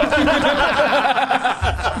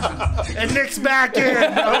 And Nick's back in.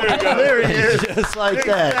 There he is. Just like Nick's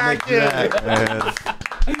that. back Nick's in. back, man.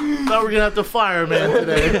 Thought we were going to have to fire man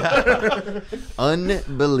today.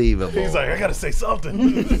 Unbelievable. He's like, I got to say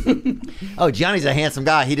something. Oh, Gianni's a handsome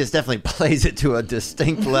guy. He just definitely plays it to a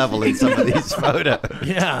distinct level in some of these photos.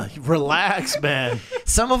 Yeah, relax, man.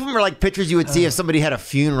 Some of them are like pictures you would see if somebody had a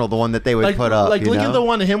funeral, the one that they would put up. Like, you look know? at the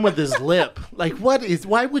one of him with his lip. Like, why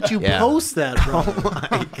would you Yeah. post that, bro?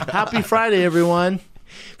 Happy Friday, everyone.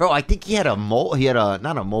 Bro, I think he had a mole. He had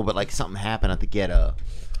not a mole, but like something happened. I think he had a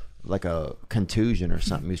contusion or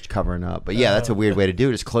something. He was covering up. But yeah, that's a weird way to do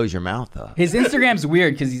it. Just close your mouth up. His Instagram's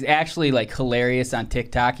weird because he's actually like hilarious on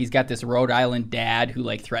TikTok. He's got this Rhode Island dad who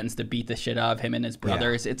like threatens to beat the shit out of him and his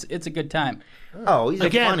brothers. It's a good time. Oh, he's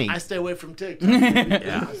Again, funny. I stay away from TikTok.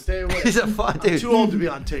 Yeah, I stay away. He's a fun dude. Too old to be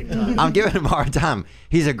on TikTok. I'm giving him a hard time.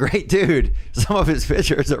 He's a great dude. Some of his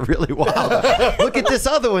pictures are really wild. Look at this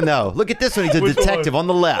other one, though. Look at this one. He's a Which detective one? on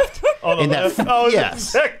the left. On the In left. that, Oh, it's a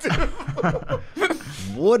yes.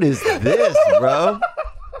 detective. What is this, bro?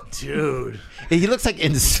 Dude. He looks like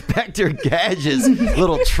Inspector Gadget's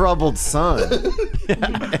little troubled son.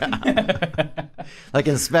 Like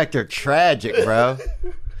Inspector Tragic, bro.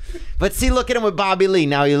 But see, look at him with Bobby Lee.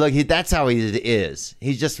 Now that's how he is.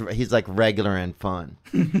 He's like regular and fun.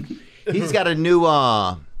 He's got a new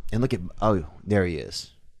and look at there he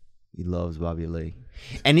is. He loves Bobby Lee.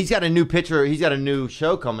 And he's got a new picture. He's got a new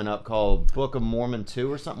show coming up called Book of Mormon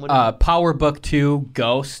 2 or something. Power Book 2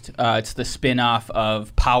 Ghost. It's the spin-off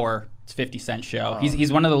of Power. It's 50 Cent show.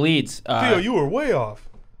 He's one of the leads. Theo, you were way off.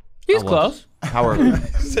 He's close. Power. You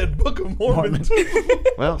said Book of Mormon.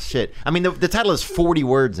 Well, shit. I mean, the title has 40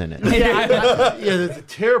 words in it. Yeah, that's a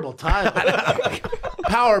terrible title.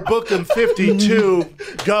 Power Bookum 52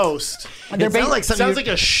 Ghost. It sounds like something Sounds like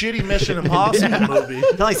a shitty Mission Impossible movie.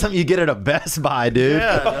 sounds like something you get at a Best Buy, dude.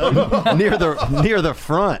 Yeah, near the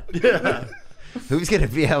front. yeah. Who's gonna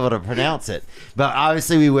be able to pronounce it? But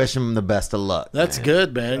obviously, we wish him the best of luck. That's man.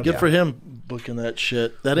 good, man. Good for him booking that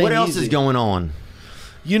shit. That ain't What else easy. is going on?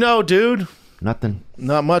 You know, dude, Nothing.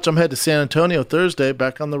 not much. I'm headed to San Antonio Thursday,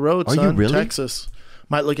 back on the road, Are you son. really? Texas.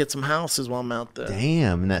 Might look at some houses while I'm out there.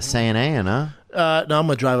 Damn, in that Santa Ana, huh? No, I'm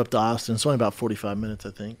going to drive up to Austin. It's only about 45 minutes,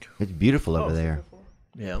 I think. It's beautiful over there.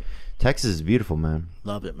 Yeah. Texas is beautiful, man.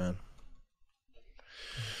 Love it, man.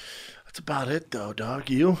 That's about it, though, dog.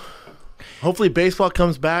 You? Hopefully baseball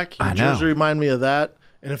comes back. I New know. Jersey remind me of that.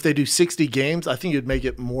 And if they do 60 games, I think it'd make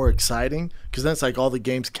it more exciting because then it's like all the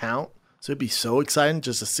games count. So it'd be so exciting,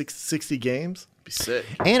 just a 60 games. It'd be sick.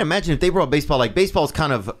 And imagine if they brought baseball. Like baseball's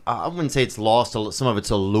kind of, I wouldn't say it's lost some of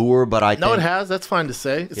its allure, but I No, think it has. That's fine to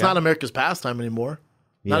say. It's Yeah. not America's pastime anymore.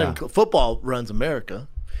 Not Yeah. even football runs America.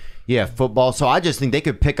 Yeah, football. So I just think they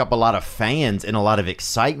could pick up a lot of fans and a lot of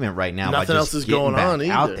excitement right now. by Nothing just else is getting going back on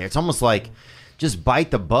out either. there. It's almost like just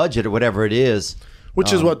bite the budget or whatever it is.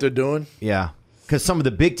 Which is what they're doing. Yeah, because some of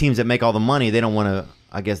the big teams that make all the money, they don't want to.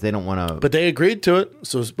 I guess they don't want to. But they agreed to it.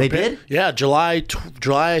 So They did? Yeah, July I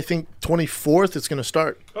think 24th it's going to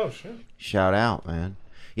start. Oh shit. Shout out, man.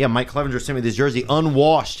 Yeah, Mike Clevenger sent me this jersey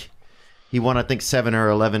unwashed. He won, I think, 7 or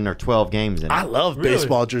 11 or 12 games in it. I love Really?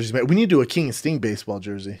 baseball jerseys, man. We need to do a King and Sting baseball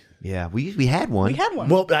jersey. Yeah, we had one. We had one.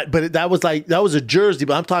 Well, that was a jersey,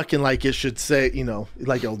 but I'm talking like it should say,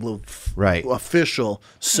 like a little Right. official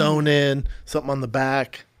sewn in, something on the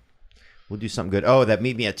back. We'll do something good. Oh, that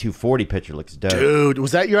Meet Me at 240 picture looks dope. Dude,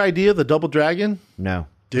 was that your idea, the double dragon? No,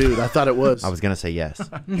 Dude, I thought it was. I was gonna say yes.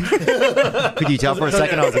 Could you tell for a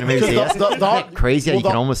second I was gonna maybe say yes? Crazy how you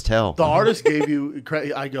can almost tell. The artist gave you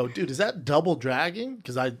credit. I go, dude, is that double dragon?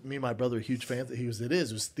 Because me and my brother are huge fans. He goes, it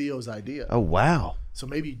is. It was Theo's idea. Oh wow. So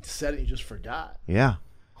maybe you said it and you just forgot. Yeah.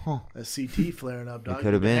 That CT flaring up, dog. could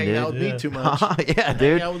have You've been, hanging dude. out with Yeah. me too much. Yeah, Hang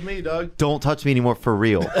dude. out with me, dog. Don't touch me anymore for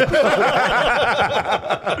real.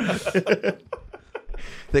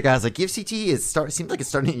 The guy's like, give CTE. It seems like it's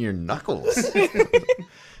starting in your knuckles.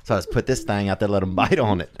 So I just put this thing out there, let him bite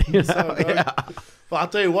on it. You know? Yeah. Well, I'll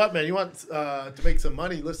tell you what, man. You want to make some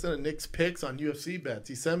money? Listen to Nick's picks on UFC bets.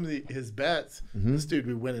 He sent me his bets. Mm-hmm. This dude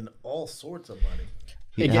be winning all sorts of money.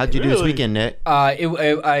 How'd you do this Really? weekend, Nick?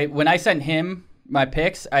 When I sent him my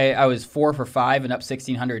picks, I was 4 for 5 and up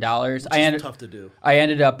 $1,600. It's tough to do. I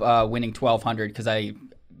ended up winning $1,200 because I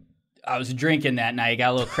was drinking that night. I got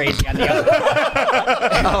a little crazy on the other.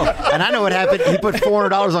 And I know what happened. He put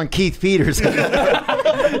 $400 on Keith Peters.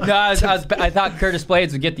 No, I thought Curtis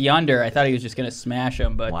Blades would get the under. I thought he was just gonna smash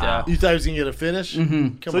him, but Wow. You thought he was gonna get a finish?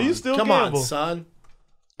 Mm-hmm. Come So on. you still Come gamble? on, son.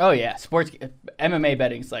 oh yeah, sports MMA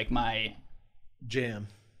betting's like my Jam.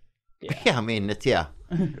 Yeah, I mean,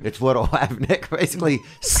 it's what'll have Nick basically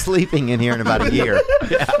sleeping in here in about a year.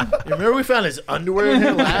 You remember we found his underwear in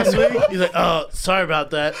here last week? He's like, oh, sorry about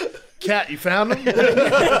that. Cat, you found him?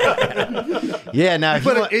 Yeah, now if you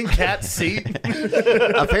Put want, it in Cat's seat.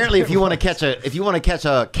 apparently if you want to catch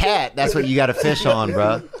a cat, that's what you got to fish on,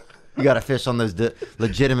 bro. You got to fish on those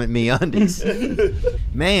legitimate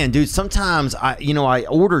MeUndies. Man, dude, sometimes I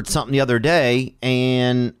ordered something the other day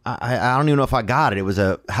and I don't even know if I got it. It was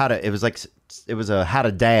a how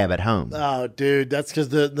to dab at home. Oh, dude, that's because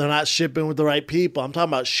they're not shipping with the right people. I'm talking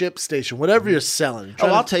about ShipStation, whatever you're selling. Oh,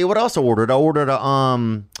 I'll tell you what else I ordered. I ordered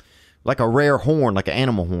like a rare horn, like an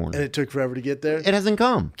animal horn. And it took forever to get there. It hasn't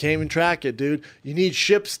come. Can't even track it, dude. You need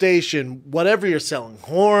ShipStation, whatever you're selling.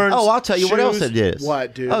 Horns. Oh, I'll tell you what else shoes. it is.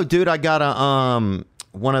 What, dude? Oh, dude, I got a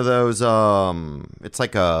one of those it's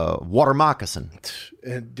like a water moccasin.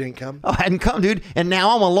 It didn't come. Oh, hadn't come, dude. And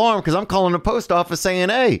now I'm alarmed because I'm calling the post office saying,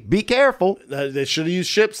 hey, be careful. They should have used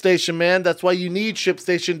ShipStation, man. That's why you need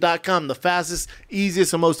ShipStation.com, the fastest,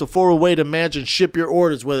 easiest, and most affordable way to manage and ship your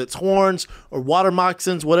orders, whether it's horns or water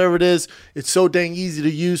moccasins, whatever it is. It's so dang easy to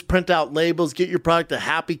use. Print out labels. Get your product to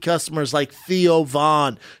happy customers like Theo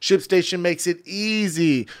Vaughn. ShipStation makes it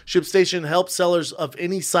easy. ShipStation helps sellers of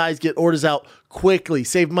any size get orders out quickly.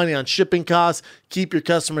 Save money on shipping costs. Keep your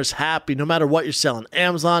customers happy no matter what you're selling.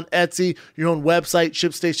 Amazon, Etsy, your own website.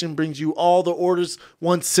 ShipStation brings you all the orders,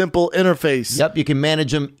 one simple interface. Yep, you can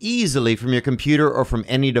manage them easily from your computer or from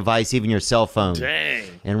any device, even your cell phone. Dang.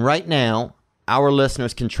 And right now, our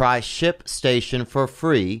listeners can try ShipStation for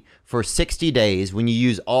free for 60 days when you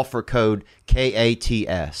use offer code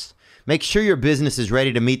KATS. Make sure your business is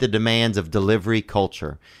ready to meet the demands of delivery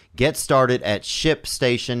culture. Get started at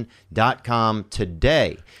ShipStation.com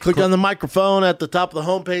today. Click on the microphone at the top of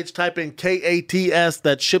the homepage, type in KATS,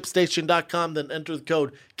 that's ShipStation.com, then enter the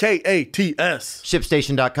code KATS.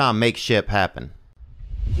 ShipStation.com. Make ship happen.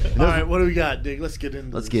 All right, what do we got, Dig? Let's get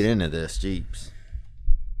into Let's this. get into this, Jeeps.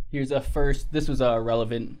 here's a first. This was a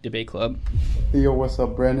relevant debate club. Theo, what's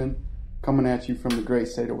up, Brendan? Coming at you from the great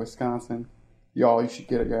state of Wisconsin. Y'all, you should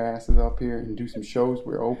get your asses up here and do some shows.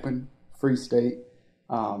 We're open, free state.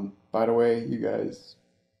 By the way, you guys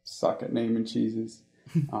suck at naming cheeses.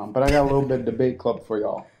 But I got a little bit of debate club for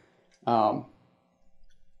y'all.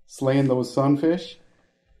 Slaying those sunfish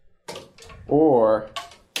or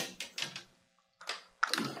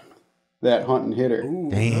that hunting hitter.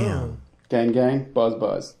 Damn. Gang, gang, buzz,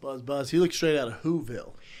 buzz. Buzz. He looks straight out of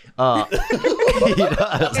Whoville. He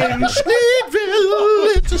does. In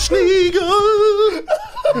Schneegville, it's a Schneegle.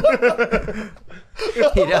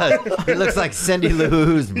 He does. He looks like Cindy Lou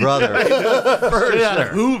Who's brother. For Straight out of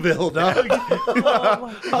sure. Whoville, dog.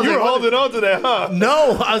 You were holding on to that, huh?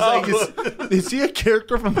 No, I was like, is he a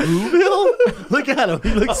character from Whoville? Look at him.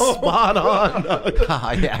 He looks spot on, dog.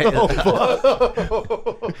 Oh, yeah.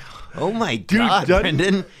 Oh my God, doesn't-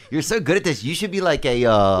 Brendan. You're so good at this. You should be like a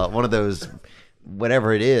one of those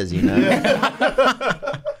whatever it is, you know?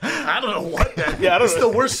 I don't know what that is. Yeah, I don't It's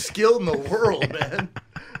know. the worst skill in the world, man.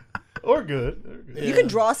 Or good. You can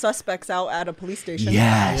draw suspects out at a police station.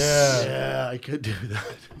 Yes. Yeah, I could do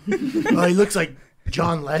that. Oh, he looks like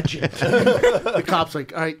John Legend. The cop's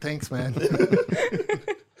like, all right, thanks, man. Doesn't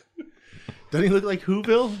he look like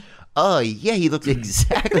Whoville? Oh, yeah, he looks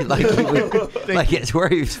exactly like he would, like it's where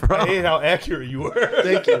he's I from. hate how accurate you were.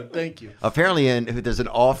 Thank you. Apparently, there's an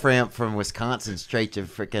off-ramp from Wisconsin straight to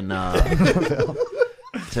freaking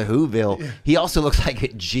to Whoville. He also looks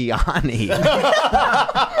like Gianni.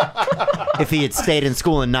 If he had stayed in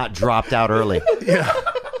school and not dropped out early. Yeah.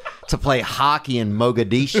 To play hockey in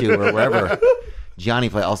Mogadishu or wherever. Gianni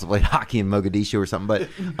also played hockey in Mogadishu or something.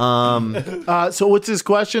 But So what's his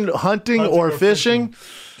question? Hunting or fishing?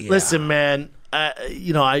 Yeah. Listen, man.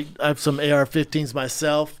 I have some AR-15s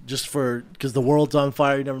myself, just because the world's on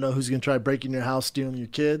fire. You never know who's gonna try breaking your house, stealing your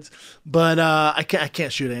kids. But I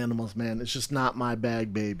can't shoot animals, man. It's just not my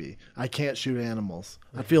bag, baby. I can't shoot animals.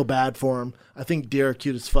 I feel bad for them. I think deer are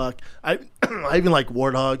cute as fuck. I even like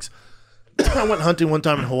warthogs. I went hunting one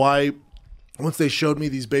time in Hawaii. Once they showed me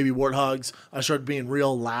these baby warthogs, I started being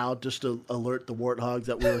real loud just to alert the warthogs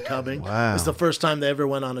that we were coming. Wow. It's the first time they ever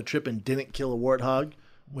went on a trip and didn't kill a warthog,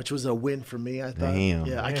 which was a win for me, I thought. Damn.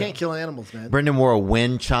 Yeah, I can't kill animals, man. Brendan wore a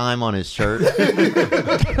wind chime on his shirt.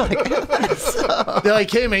 They're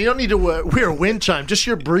like, hey, man, you don't need to wear a wind chime. Just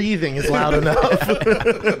your breathing is loud enough.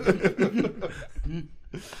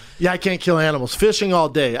 Yeah, I can't kill animals. Fishing all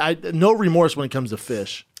day. No remorse when it comes to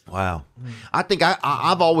fish. Wow. I think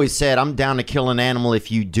I've always said I'm down to kill an animal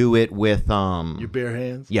if you do it with Your bare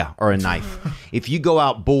hands. yeah, or a knife. If you go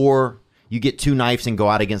out boar, you get 2 knives and go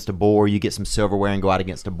out against a boar. You get some silverware and go out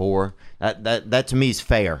against a boar. That to me is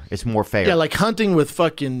fair. It's more fair. Yeah, like hunting with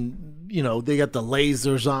fucking, they got the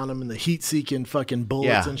lasers on them and the heat-seeking fucking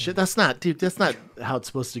bullets Yeah. and shit. That's not how it's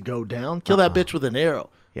supposed to go down. Kill that bitch with an arrow.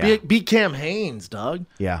 Yeah. Be Cam Haines, dog.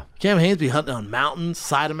 Yeah. Cam Haines be hunting on mountains,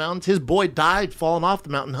 side of mountains. His boy died falling off the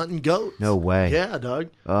mountain hunting goats. No way. Yeah,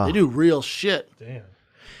 dog. They do real shit. Damn.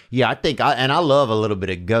 Yeah, I think I love a little bit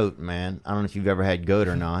of goat, man. I don't know if you've ever had goat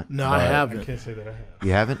or not. No, I but- haven't. Can't say that I have.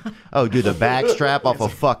 You haven't? Oh, dude, the back strap off a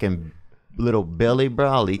fucking little Billy, bro.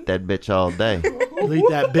 I'll eat that bitch all day. You'll eat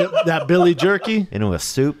that Billy jerky. Into a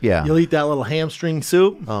soup, yeah. You'll eat that little hamstring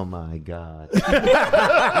soup. Oh my god.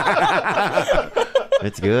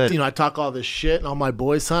 It's good. I talk all this shit and all my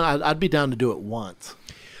boys, son. I'd be down to do it once.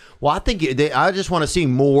 Well, I think I just want to see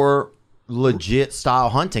more legit style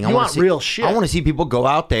hunting. I You wanna want see real shit. I want to see people go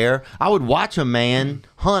out there. I would watch a man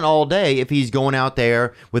hunt all day if he's going out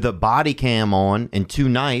there with a body cam on and 2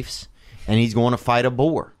 knives and he's going to fight a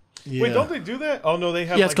boar. Yeah. Wait, don't they do that? Oh no, they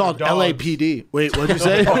have. Yeah, it's called their dogs. LAPD. Wait, what'd you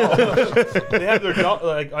say? They have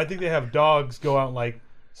their I think they have dogs go out and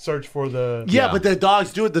search for the. Yeah, Yeah. but the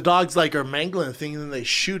dogs do it. The dogs are mangling the thing and then they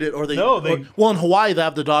shoot it, or they. No, they- well, in Hawaii they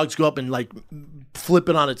have the dogs go up and flip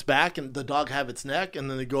it on its back, and the dog have its neck, and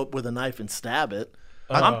then they go up with a knife and stab it.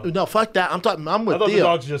 No, fuck that. I'm talking. I'm I with thought the Theo.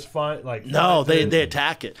 dogs just find No, find they it.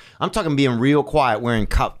 attack it. I'm talking being real quiet, wearing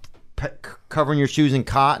covering your shoes in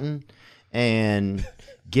cotton and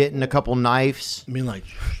getting a couple knives. I mean,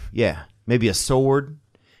 Yeah, maybe a sword,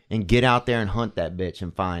 and get out there and hunt that bitch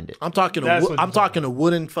and find it. I'm talking. That's what I'm you're talking a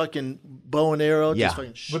wooden fucking bow and arrow. Yeah. Just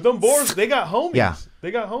fucking But them boars, they got homies. Yeah.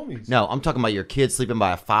 They got homies. No, I'm talking about your kids sleeping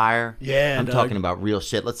by a fire. Yeah, I'm dog. talking about real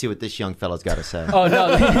shit. Let's see what this young fella's got to say. Oh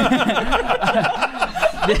no.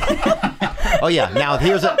 Oh yeah, now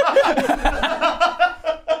here's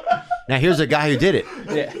a guy who did it.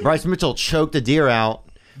 Yeah. Bryce Mitchell choked a deer out.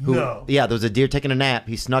 No. Yeah, there was a deer taking a nap.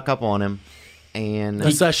 He snuck up on him, and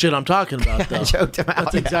That's that shit I'm talking about, though. choked him out.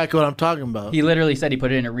 That's exactly what I'm talking about. He literally said he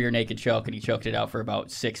put it in a rear naked choke, and he choked it out for about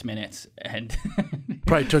 6 minutes. And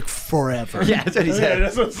Probably took forever. Yeah, that's what he Yeah, said.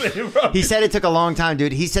 that's what I'm saying, bro. He said it took a long time,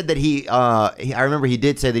 dude. He said that I remember he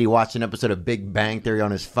did say that he watched an episode of Big Bang Theory on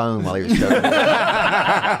his phone while he was choking.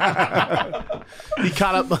 He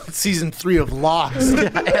caught up on season 3 of Lost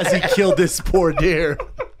as he killed this poor deer.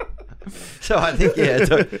 So I think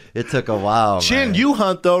it took a while. Chin, man. you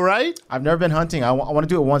hunt though, right? I've never been hunting. I want to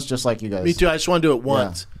do it once, just like you guys. Me too. I just want to do it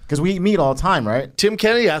once. Because we meet all the time, right? Tim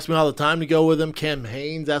Kennedy asked me all the time to go with him. Cam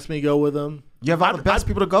Haines asked me to go with him. You have all the best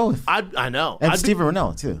people to go with. I know. And Steven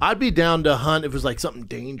Rennell, too. I'd be down to hunt if it was like something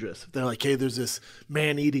dangerous. If they're like, hey, there's this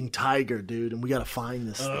man-eating tiger, dude, and we got to find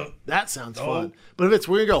this thing. That sounds fun. But if it's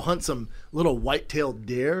we're going to go hunt some little white-tailed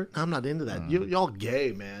deer, I'm not into that. Y'all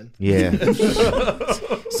gay, man. Yeah.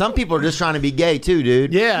 Some people are just trying to be gay too,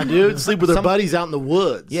 dude. Yeah, dude. Sleep with their buddies out in the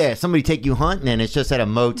woods. Yeah, somebody take you hunting and it's just at a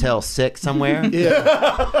Motel 6 somewhere.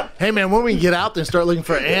 Yeah. Hey, man, when we can get out there and start looking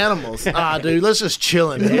for animals? Dude, let's just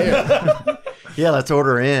chill in here. Yeah, let's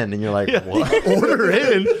order in. And you're like, what? Order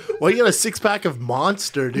in? Well, you got a 6-pack of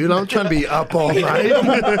Monster, dude. I'm trying to be up all night.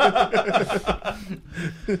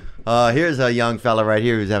 Here's a young fella right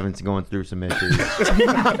here who's going through some issues.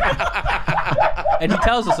 And he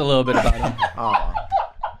tells us a little bit about him.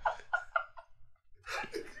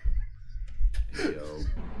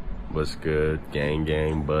 What's good? Gang,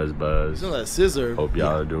 gang, buzz, buzz. That scissor. Hope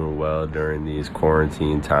y'all are doing well during these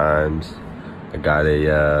quarantine times. I got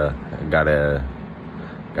a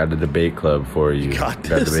debate club for you. Got a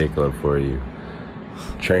this. debate club for you.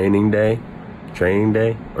 Training day,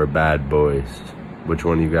 or Bad Boys? Which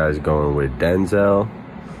one you guys going with? Denzel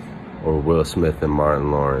or Will Smith and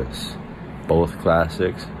Martin Lawrence? Both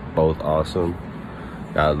classics, both awesome.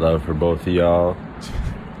 Got love for both of y'all.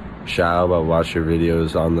 Shab, I watch your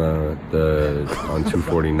videos on on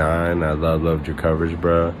 249. I loved your coverage,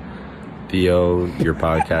 bro. Theo, your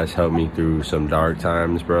podcast helped me through some dark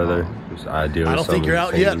times, brother. I deal with don't some think you're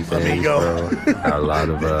out yet, insane things, amigo. bro. Got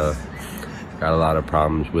a lot of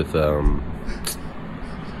problems with the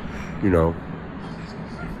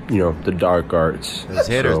dark arts. Those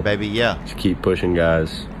hitters, So, baby, yeah. just keep pushing,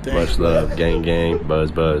 guys. Thanks, Much love. Gang, gang. Buzz,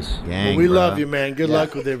 buzz. Gang, We bro. love you, man. Good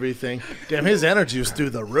luck with everything. Damn, his energy was through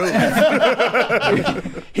the roof.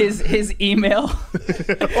 His email.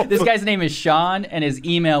 This guy's name is Sean, and his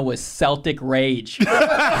email was Celtic Rage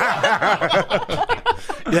Yeah,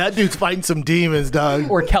 that dude's fighting some demons, dog.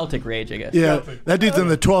 or Celtic Rage, I guess. Yeah, that dude's in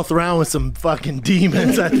the 12th round with some fucking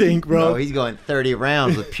demons, I think, bro. Oh, he's going 30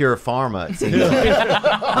 rounds with pure pharma. It seems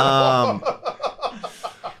like.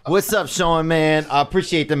 What's up, Sean, man? I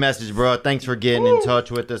appreciate the message, bro. Thanks for getting in touch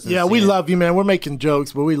with us. And Yeah, we seeing- love you, man. We're making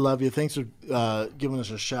jokes, but we love you. Thanks for giving us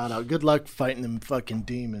a shout out. Good luck fighting them fucking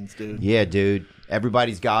demons, dude. Yeah, dude.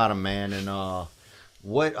 Everybody's got them, man. And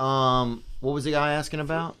what was the guy asking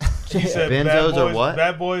about? He said Benzos or what?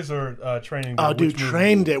 Bad Boys or Training Day? Oh, dude, Which movie?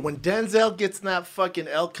 Training Day. When Denzel gets in that fucking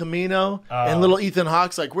El Camino and little Ethan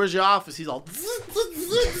Hawke's like, where's your office? He's all,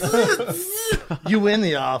 you in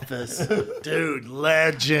the office. Dude,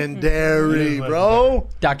 legendary, bro.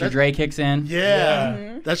 Dr. Dre kicks in.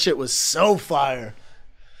 Yeah. That shit was so fire.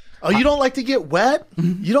 Oh, you don't like to get wet?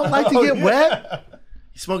 You don't like to get wet?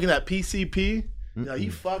 You smoking that PCP? Yeah,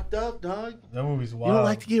 you fucked up, dog. That movie's You wild. don't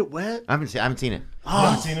like to get wet? I haven't seen it. You haven't seen it? I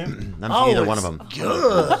haven't seen either one of them.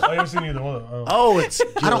 Good. I haven't seen either one of them. Oh, it's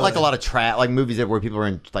good. I don't like a lot of like movies where people are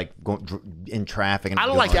in in traffic. And I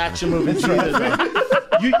don't like action movies either. Though.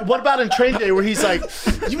 What about in Train Day where he's like,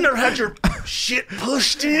 "You've never had your shit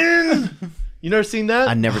pushed in"? You never seen that?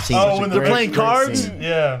 I've never seen. Oh, when They're playing cards.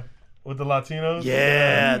 Yeah, with the Latinos.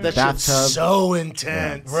 Yeah, that shit's Bathtub. so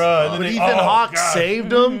intense. Bro, and then When they- Ethan oh, Hawke God.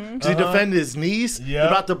 saved him because he defended his niece, Yeah. they're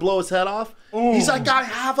about to blow his head off. Ooh. He's like, "I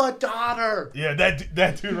have a daughter. Yeah,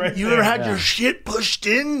 that dude right You there. ever had your shit pushed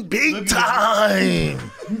in big time?"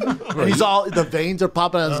 And he's all the veins are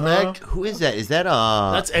popping out his neck. Who is that? Is that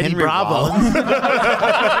That's Eddie Henry Bravo. Rollins?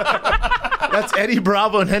 That's Eddie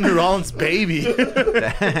Bravo and Henry Rollins' baby.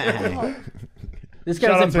 This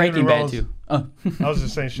Shout guy was out in to Breaking Henry Bad Rollins. too. Oh. I was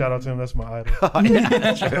just saying shout out to him. That's my idol.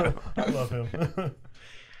 I love him.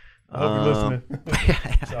 I hope you're listening.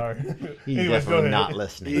 Sorry. He's Anyways, go definitely ahead. not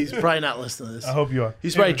listening. He's probably not listening to this. I hope you are.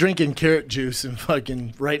 He's probably Anyway, drinking carrot juice and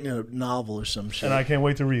fucking writing a novel or some shit. and I can't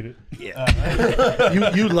wait to read it. You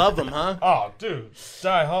love him, huh? Oh, dude,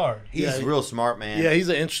 Die Hard. He's real smart, man. Yeah, he's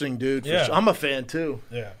an interesting dude. For Yeah. sure. I'm a fan too.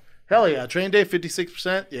 Yeah. Hell yeah, Train Day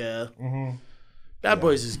 56%. Yeah. Bad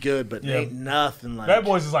Boys is good, but Yeah. ain't nothing like. Bad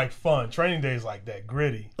Boys is like fun. Training Day is like that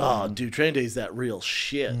gritty. Oh, dude, Train Day is that real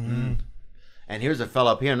shit. And here's a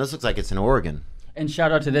fella up here, and this looks like it's in Oregon. And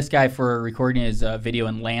shout out to this guy for recording his video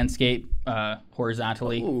in landscape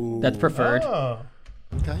horizontally. That's preferred. Oh.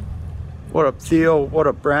 Okay. What up, Theo? What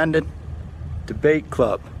up, Brandon? Debate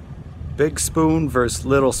Club. Big Spoon versus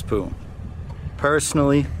Little Spoon.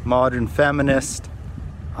 Personally, modern feminist,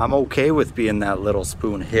 I'm okay with being that little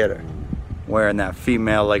spoon hitter, wearing that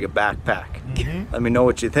female like a backpack. Let me know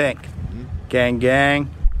what you think. Gang, gang,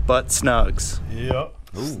 butt snugs. Yep.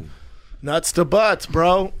 Ooh. Nuts to butts,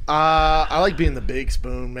 bro. I like being the big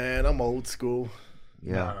spoon, man. I'm old school.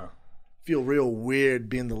 Yeah. Feel real weird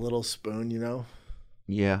being the little spoon, you know?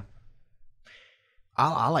 Yeah.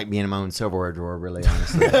 I like being in my own silverware drawer, really,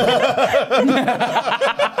 honestly.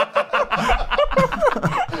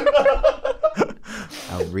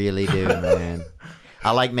 I really do, man.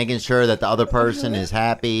 I like making sure that the other person is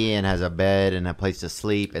happy and has a bed and a place to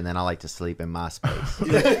sleep, and then I like to sleep in my space.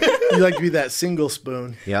 You like to be that single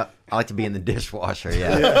spoon. Yep. I like to be in the dishwasher,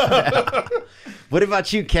 yeah. What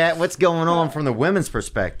about you, Kat? What's going on from the women's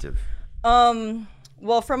perspective?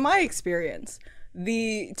 Well, from my experience,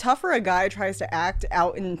 the tougher a guy tries to act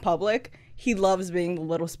out in public, he loves being the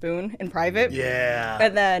little spoon in private. Yeah.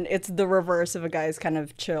 And then it's the reverse of a guy's kind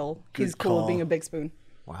of chill. He's cool with being a big spoon.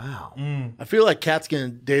 Wow. I feel like Kat's gonna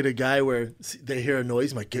date a guy where they hear a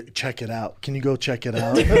noise, like, check it out. Can you go check it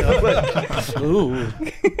out? Ooh.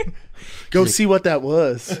 Go see what that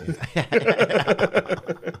was.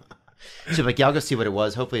 She's like, y'all go see what it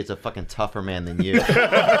was. Hopefully it's a fucking tougher man than you.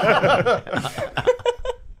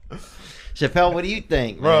 Chappelle, what do you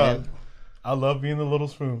think, man? Bruh, I love being the little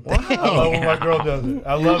spoon. Wow. I love when my girl does it.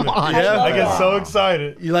 I love it. Yeah, I get so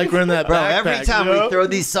excited. You like wearing that backpack. Every time we throw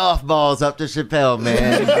these softballs up to Chappelle,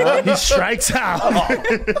 man. He strikes out.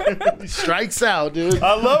 He strikes out, dude.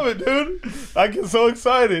 I love it, dude. I get so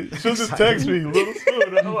excited. She'll just text me, little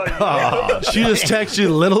spoon. I'm like, she just texts you,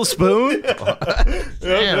 little spoon?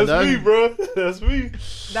 Damn, that's me, bro. That's me.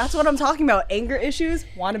 That's what I'm talking about. Anger issues,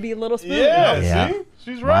 want to be a little spoon. Yeah, see?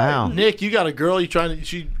 She's right. Wow. Nick, you got a girl,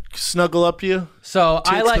 she snuggle up to you? So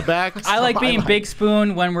I Takes the back? like being big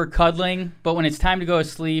spoon when we're cuddling, but when it's time to go to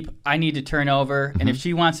sleep, I need to turn over. And if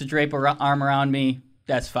she wants to drape her arm around me,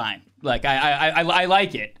 that's fine. Like I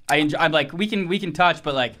like it. I'm like we can touch,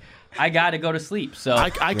 but like I gotta go to sleep. So I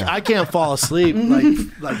can't fall asleep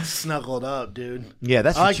like snuggled up, dude. Yeah,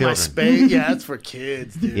 that's I for like my children. space. Yeah, that's for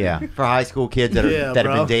kids, dude. Yeah, for high school kids that Yeah, have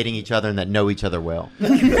bro. been dating each other and that know each other well.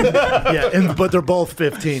 Yeah, but they're both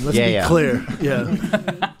 15. Let's be clear. Yeah.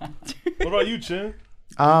 What about you, Chin?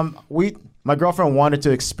 My girlfriend wanted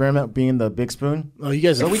to experiment being the big spoon. Oh, you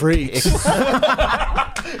guys are freaks.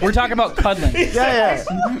 we're talking about cuddling. Yeah.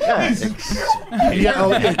 Experiment. She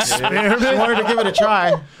wanted to give it a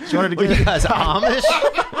try. She wanted to give it. Guys,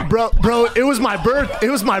 Amish? Bro, it was my birth. It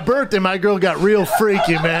was my birthday. My girl got real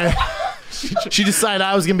freaky, man. She decided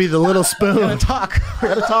I was gonna be the little spoon. We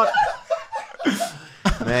gotta talk.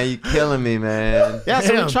 Man, you killing me, man. Yeah,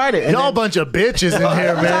 so Damn, we tried it. And y'all a then- bunch of bitches in here, What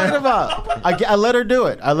are you talking man. about? I let her do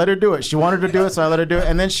it. She wanted to do it, so I let her do it.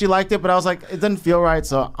 And then she liked it, but I was like, it doesn't feel right,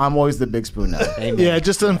 so I'm always the big spoon now. Yeah, it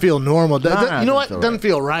just doesn't feel normal. No, You know what? doesn't feel Doesn't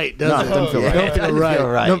feel right, does No, it? it doesn't feel right. Don't feel right. Feel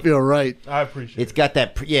right. Don't feel right. I appreciate it. It's got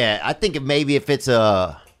that. I think maybe if it's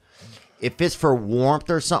for warmth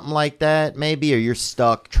or something like that, maybe, or you're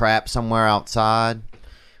stuck, trapped somewhere outside,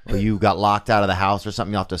 or you got locked out of the house or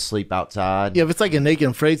something, you have to sleep outside. Yeah, if it's like a naked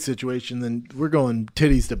and afraid situation, then we're going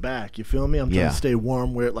titties to back. You feel me? I'm trying Yeah. to stay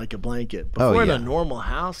warm, wear it like a blanket. But Oh, if we're in yeah. a normal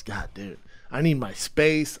house, God, dude, I need my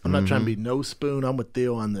space. I'm not trying to be no spoon. I'm with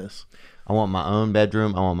Theo on this. I want my own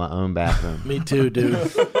bedroom. I want my own bathroom. Me too, dude.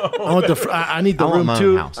 I need the I want room my own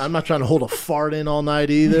too. house. I'm not trying to hold a fart in all night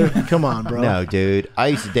either. Come on, bro. No, dude. I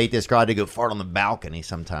used to date this girl. I had to go fart on the balcony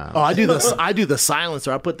sometimes. Oh, I do the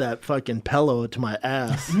silencer. I put that fucking pillow to my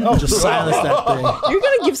ass. Just silence that thing. You're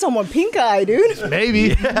going to give someone pink eye, dude.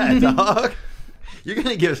 Maybe. Yeah, dog. You're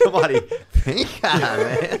gonna give somebody pink eye,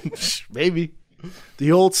 man. Maybe.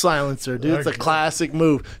 The old silencer, dude. It's a classic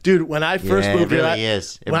move. Dude, when I first Yeah, moved it here, really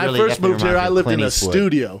is. It when really I first definitely moved here, reminds I me of lived in Clint a Eastwood.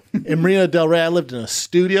 studio. In Marina Del Rey, I lived in a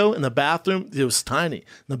studio, and the bathroom, it was tiny.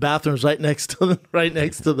 The bathroom's right next to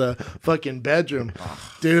the fucking bedroom.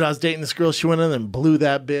 Dude, I was dating this girl. She went in and blew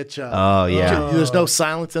that bitch up. Oh, yeah. There's no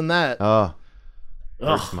silence in that. Oh,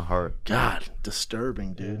 hurts my heart. God,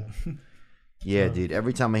 disturbing, dude. Yeah, dude.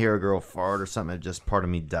 Every time I hear a girl fart or something, just part of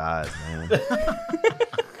me dies, man.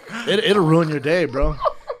 It'll ruin your day, bro.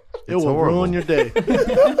 It will horrible. ruin your day.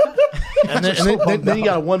 And then you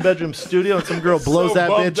got a one-bedroom studio and some girl blows that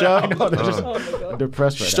bitch up.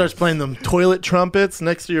 Depressed She right starts playing them toilet trumpets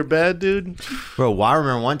next to your bed, dude. Bro, well, I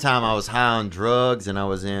remember one time I was high on drugs and I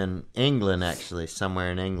was in England, actually,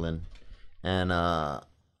 somewhere in England. And I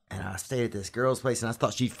stayed at this girl's place and I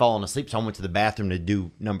thought she'd fallen asleep. So I went to the bathroom to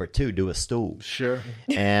do number 2, do a stool. Sure.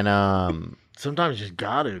 And Sometimes you just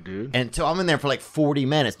got to, dude. and so I'm in there for like 40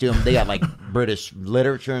 minutes, dude. They got like British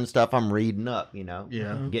literature and stuff. I'm reading up, you know.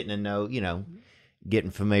 Yeah. Getting to know, you know,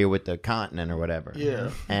 getting familiar with the continent or whatever.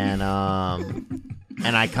 Yeah. And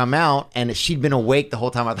and I come out and she'd been awake the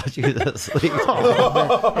whole time. I thought she was asleep.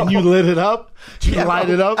 And you lit it up? You light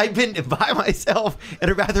it up? I've been by myself in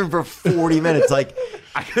her bathroom for 40 minutes. Like,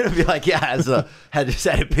 I couldn't be like, yeah, had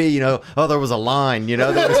to pee, you know. Oh, there was a line, you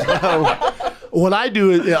know. There was no. What I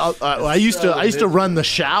do is I used to run the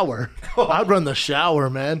shower. I'd run the shower,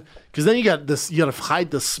 man, because then you got to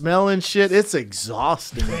hide the smell and shit. It's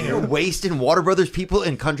exhausting. You're wasting Water Brothers people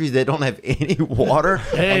in countries that don't have any water.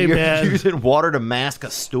 Hey, and you're man. using water to mask a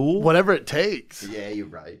stool. Whatever it takes. Yeah, you're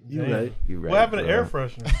right. You're right. You're right. What happened to bro. air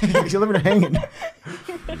freshener? You're living hanging.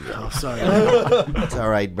 Oh, sorry. It's all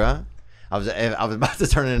right, bro. I was about to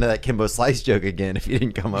turn it into that Kimbo Slice joke again if you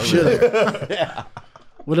didn't come over. Yeah.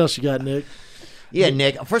 What else you got, Nick? Yeah,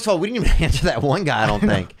 Nick. First of all, we didn't even answer that one guy. I don't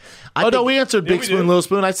think. No, we answered big we spoon, did. little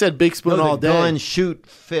spoon. I said big spoon all day. Gun, shoot,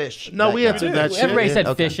 fish. No, that we guy. answered that shit. Everybody said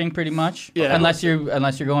Okay. fishing, pretty much. Yeah. Unless you're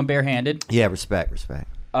going barehanded. Yeah, respect.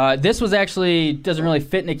 This was actually doesn't really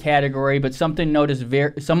fit in a category, but someone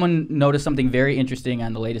noticed something very interesting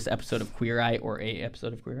on the latest episode of Queer Eye or a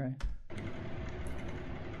episode of Queer Eye.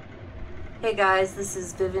 Hey guys, this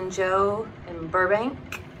is Viv and Joe in Burbank.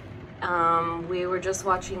 We were just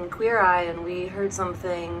watching Queer Eye and we heard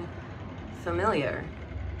something familiar.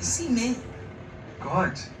 You see me?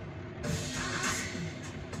 God.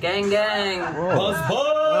 Gang, gang. Buzz.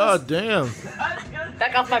 Oh, damn.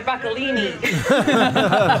 Back off my broccolini.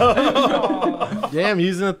 Damn,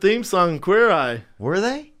 using a theme song, Queer Eye. Were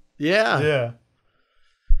they? Yeah. Yeah.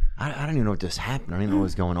 I don't even know what just happened. I don't even know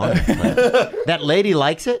what's going on. That lady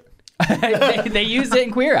likes it? they used it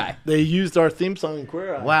in Queer Eye. They used our theme song in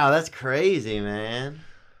Queer Eye. Wow, that's crazy, man.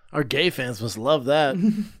 Our gay fans must love that.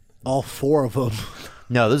 All 4 of them.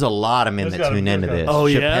 No, there's a lot of men There's that gotta tune be, into there's this. gotta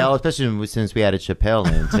be. Oh, Chappelle, yeah? especially since we added Chappelle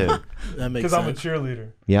in, too. That makes Because sense. I'm a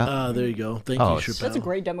cheerleader. Yeah. There you go. Thank Oh, you, it's- Chappelle. That's a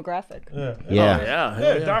great demographic. Yeah. Yeah. Oh, yeah. Yeah,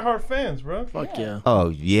 Hell yeah. diehard fans, bro. Fuck yeah. Oh,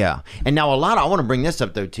 yeah. And now I want to bring this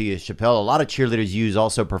up, though, to you, Chappelle. A lot of cheerleaders use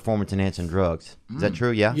also performance-enhancing drugs. Is that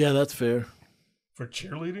true? Yeah? Yeah, that's fair. For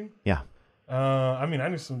cheerleading? Yeah. I mean, I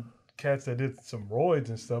knew some cats that did some roids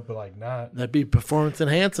and stuff, but like not. That'd be performance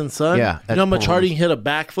enhancing, son. Yeah, You know how much that's harder you can hit a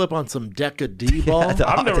backflip on some Deca D ball?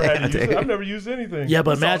 I've never had to use dude. it. I've never used anything. Yeah,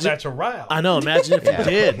 but It's all imagine. natural. I know. Imagine if you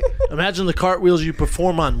did. Imagine the cartwheels you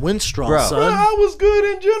perform on Windstraw, Bro. Well, son. I was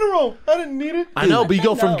good in general. I didn't need it. I know, but you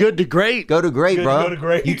go from good to great. Go to great, Good, bro. go to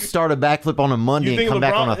great. You start a backflip on a Monday You and think come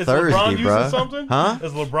back on a is Thursday, LeBron bro. using something? Huh?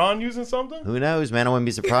 Is LeBron using something? Who knows, man? I wouldn't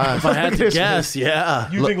be surprised. If I had to guess, yeah.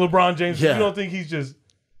 You think LeBron James? Yeah. You don't think he's just?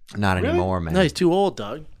 Not Really? anymore, man. No, he's too old,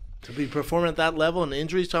 dog. To be performing at that level and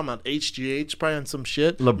injuries, talking about HGH, probably on some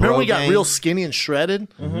shit. LeBron Remember we got gang. real skinny and shredded?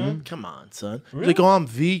 Come on, son. Like, oh, I'm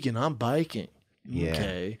vegan. I'm biking. Yeah.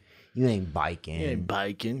 Okay. You ain't biking. You ain't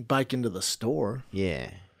biking. Biking to the store. Yeah.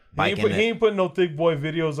 He ain't putting no thick boy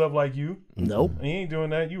videos up like you. Nope. He ain't doing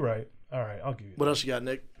that. You right. All right, I'll give you. What else you got,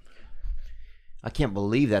 Nick? I can't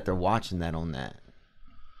believe that they're watching that on that.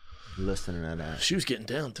 Listening to that. She was getting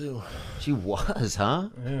down, too. She was, huh?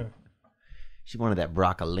 Yeah. She wanted that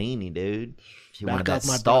broccolini, dude. She Back wanted that off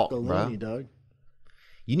my stalk, broccolini, bro. dog.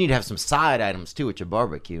 You need to have some side items too at your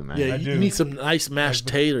barbecue, man. Yeah, I you do. need some nice mashed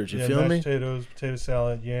taters. You feel mashed me? Potatoes, potato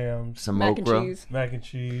salad, yams, Some Mac and okra. cheese. mac and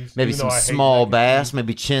cheese. Maybe even some though I hate small mac and bass. cheese.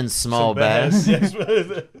 Maybe Chin's Some small bass. Yes.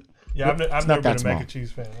 Yeah, I've never not been that a mac small. and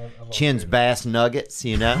cheese fan. I love Chin's bass nuggets,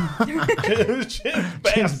 you know?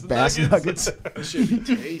 Chin's bass nuggets. Should be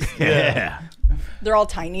tasty. Yeah. They're all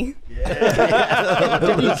tiny. Yeah.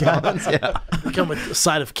 Come with a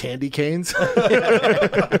side of candy canes.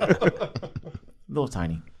 Little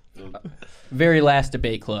tiny. Very last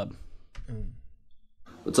debate club.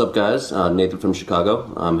 What's up, guys? Nathan from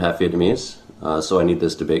Chicago. I'm half Vietnamese, so I need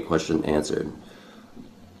this debate question answered.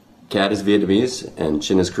 Kat is Vietnamese and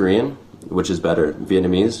Chin is Korean. Which is better,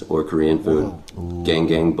 Vietnamese or Korean food? Ooh. Gang,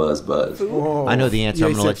 gang, buzz, buzz. I know the answer.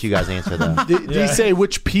 I'm going to let you guys answer, though. Did he say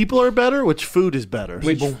which people are better? Which food is better?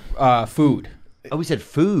 Which food? Oh, we said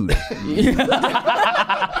food.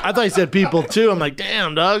 I thought he said people, too. I'm like,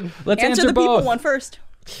 damn, dog. Let's Answer answer the both. people one first.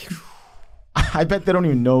 I bet they don't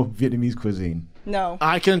even know Vietnamese cuisine. No.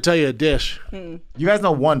 I couldn't tell you a dish. You guys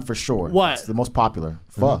know one for sure. What? It's the most popular.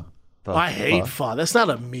 Pho. I hate pho. That's not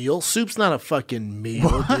a meal. Soup's not a fucking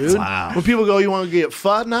meal, dude. Wow. When people go, you want to get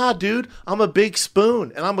pho? Nah, dude. I'm a big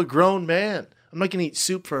spoon, and I'm a grown man. I'm not going to eat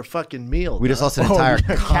soup for a fucking meal. We just lost an entire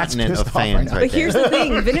continent of fans right But there. here's the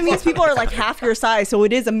thing. Vietnamese people are like half your size, so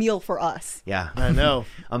it is a meal for us. Yeah. I know.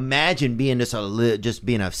 Imagine being just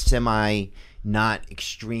being a semi, not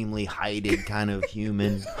extremely heighted kind of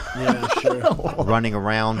human. Yeah, sure. Running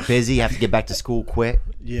around, busy, have to get back to school quick.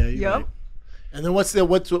 Yeah, you're right. And then what's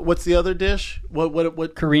the other dish?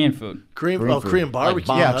 What Korean food. Korean food. Korean barbecue.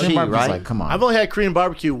 Like Yeah, banh Korean mi, barbecue's right? like, come on. I've only had Korean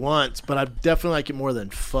barbecue once, but I definitely like it more than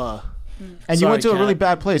pho. And you Sorry, went to a Kat. really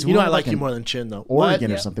bad place. You know I went like in you more than Chin though.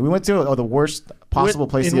 Oregon What? or something. We went to the worst possible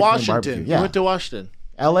place in to get Korean Washington. barbecue. You Yeah, went to Washington.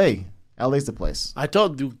 L.A. LA's the place. I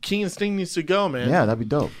told you, King and Sting needs to go, man. Yeah, that'd be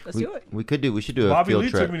dope. Let's do it. We should do a Bobby field Lee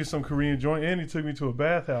trip. took me to some Korean joint, and he took me to a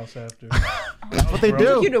bathhouse after. That's what they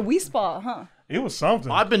Took you do. to Wee Spa, huh? It was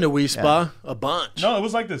something. I've been to Wee Spa a bunch. No, it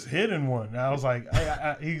was like this hidden one. And I was like,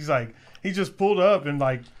 he's like, he just pulled up and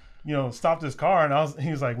like, stopped his car, and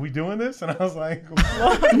he was like, "We doing this?" And I was like,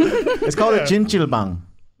 "What?" It's called a Jinchilbang.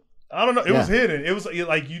 I don't know. It was hidden. It was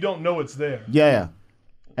like you don't know it's there. Yeah.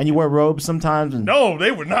 And you wear robes sometimes. And No, they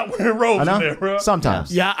were not wearing robes in there, bro.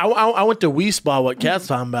 Sometimes. Yeah, I went to Wee Spa, what Cat's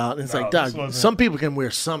talking about, and it's like, this dog, wasn't- some people can wear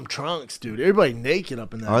some trunks, dude. Everybody naked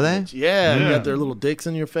up in that. Are they? bitch. Yeah, Yeah. you got their little dicks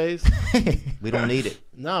in your face. We don't need it.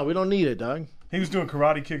 No, we don't need it, dog. He was doing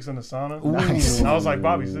karate kicks in the sauna. Nice. And I was like,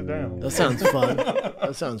 Bobby, sit down. That sounds fun.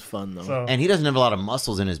 That sounds fun, though. So, And he doesn't have a lot of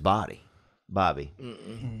muscles in his body, Bobby.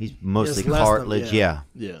 He's mostly It's less than- cartilage. Yeah.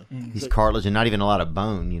 Yeah. He's cartilage and not even a lot of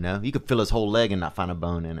bone, You could feel his whole leg and not find a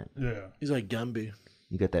bone in it. yeah. He's like Gumby.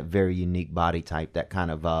 You got that very unique body type, that kind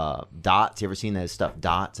of dots. You ever seen those stuffed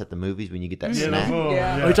dots at the movies when you get that Yeah, snack? those little-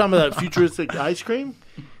 Yeah. Are you talking about that futuristic ice cream?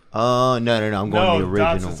 Oh, no. I'm going to the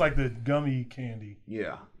Dots, original. it's like the gummy candy.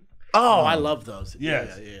 Yeah. Oh, I love those.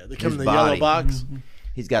 Yes. Yeah. They come His in the body. yellow box.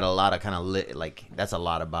 He's got a lot of kind of that's a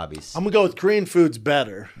lot of Bobby's. I'm gonna go with Korean food's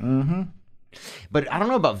better. But I don't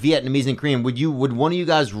know about Vietnamese and Korean. Would one of you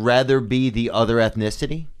guys rather be the other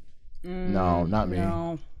ethnicity? No, not me.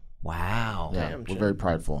 No. Wow. Yeah, we're very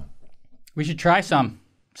prideful. We should try some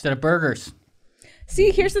instead of burgers.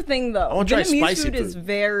 See, here's the thing though. wanna try Vietnamese spicy food is food.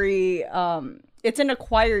 very it's an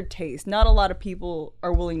acquired taste. Not a lot of people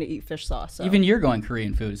are willing to eat fish sauce. So. Even you're going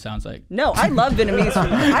Korean food, it sounds like. No, I love Vietnamese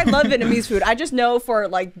food. I love Vietnamese food. I just know for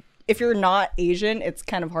like if you're not Asian, it's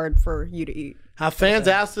kind of hard for you to eat. Have fans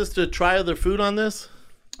asked us to try other food on this?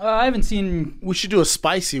 I haven't seen. We should do a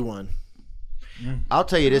spicy one. I'll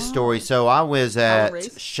tell you this story. So I was at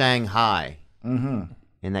race? Shanghai, and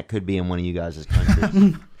that could be in one of you guys'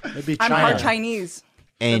 countries. Maybe I'm China. hard Chinese.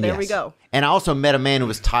 And there we go. And I also met a man who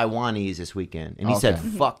was Taiwanese this weekend, and he said,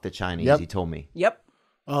 "Fuck the Chinese." Yep. He told me, Yep.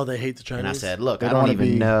 Oh, they hate the Chinese. and I said, "Look, They I don't don't wanna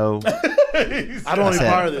even be- know." I don't want to be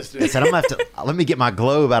part of this, I dude. said, I'm gonna have to let me get my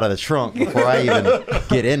globe out of the trunk before I even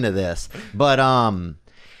get into this. But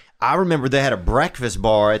I remember they had a breakfast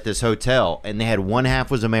bar at this hotel, and they had one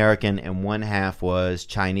half was American and one half was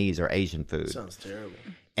Chinese or Asian food. Sounds terrible.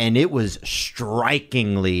 And it was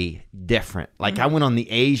strikingly different. Like I went on the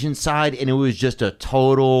Asian side, and it was just a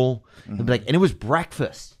total and it was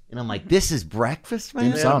breakfast, and I'm like, this is breakfast,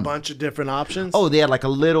 man. They had a bunch of different options. Oh, they had like a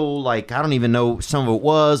little, like, I don't even know, some of it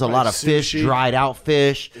was a lot of fish, sushi. dried out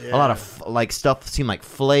fish, a lot of like stuff that seemed like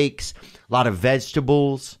flakes, a lot of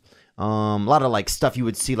vegetables, a lot of like stuff you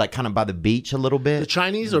would see like kind of by the beach a little The bit.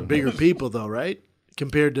 Chinese are bigger people, though, right?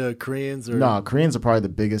 Compared to Koreans or. No, Koreans are probably the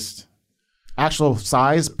biggest. Actual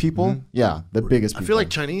size people, yeah, the biggest I people. feel like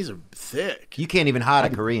Chinese are thick. You can't even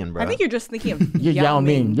hide a Korean, bro. I think you're just thinking of You're Yao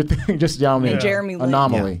Ming. You're thinking just Yao Ming. and Jeremy Lin.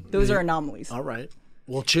 Anomaly. Those are anomalies. All right.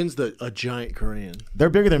 Well, Chin's a giant Korean. They're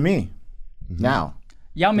bigger than me now.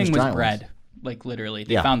 Yao Ming There's was giant bred, like literally.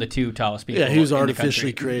 They Yeah. found the two tallest people. Yeah, he was in the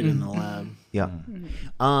artificially country. created in the lab. Yeah.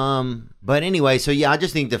 But anyway, so yeah, I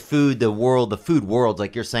just think the food worlds,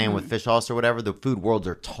 like you're saying with fish sauce or whatever, the food worlds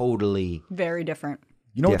are totally. Very different.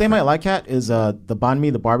 You know what they might like, Kat, is the banh mi,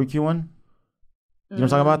 the barbecue one. You know what I'm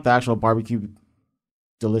talking about? The actual barbecue,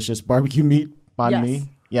 delicious barbecue meat banh Yes. mi.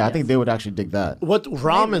 Yeah, I think they would actually dig that. What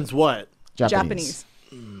ramen's what? Japanese.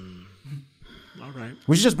 All right.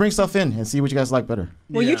 We should just bring stuff in and see what you guys like better.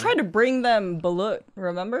 Well, you tried to bring them balut,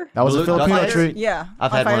 remember? That was a Balut Filipino duck? treat. Yeah.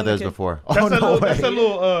 I've on had Fire one of in the those Kitchen. before. Oh, no way. That's that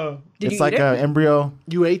little Did It's you like eat it? an embryo.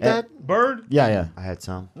 You ate that? bird. Yeah. I had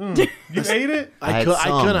some. You ate it? I had I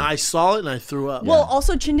some. couldn't. I saw it and I threw up. Well,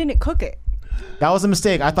 also Chin didn't cook it. That was a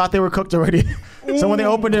mistake. I thought they were cooked already. So when they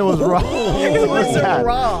opened it, it was raw. It was sad.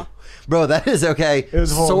 raw. Bro, that is okay.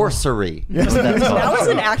 was horrible. Sorcery. Yes. That was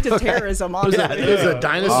an act of terrorism, There's honestly. a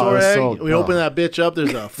dinosaur Oh, egg. so- we open that bitch up. There's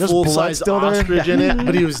a There's full blood size still there? ostrich in it,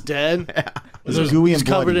 but he was dead. It was gooey and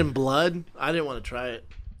covered bloody. in blood. I didn't want to try it.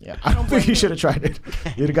 Yeah, I don't think you should have tried it.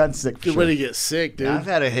 You'd have gotten sick. For Good sure. way to get sick, dude. I've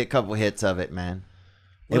had a couple hits of it, man.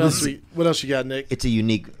 What else you got, Nick? It's a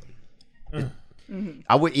unique.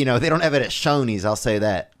 I would, they don't have it at Shoney's. I'll say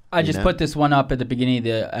that. I just put this one up at the beginning of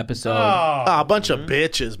the episode. A bunch of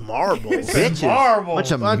bitches, marbles. bitches, marble.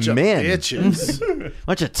 bunch of bunch men, of bitches.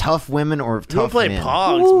 bunch of tough women or You tough play men.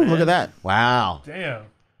 pogs, Ooh, man. look at that. Wow, Damn.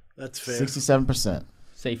 That's fair. 67%.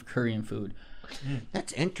 Safe Korean food.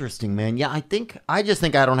 that's interesting, man. Yeah, I just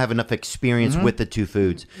think I don't have enough experience with the two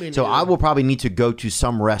foods, so I will probably need to go to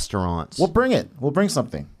some restaurants. We'll bring it. We'll bring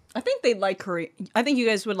something. I think they'd like Korean. I think you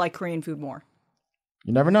guys would like Korean food more.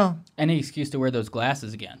 You never know. Any excuse to wear those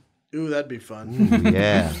glasses again. Ooh, that'd be fun.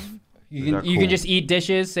 yeah, You can just eat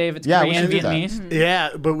dishes, say if it's Korean, Vietnamese. Yeah,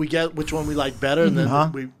 but we get which one we like better, and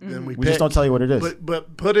then we We just don't tell you what it is.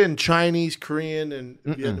 But put in Chinese, Korean, and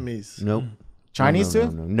Vietnamese. Nope. Chinese no,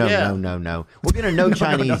 too? No. We're gonna know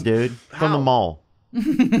Chinese, dude, from the mall.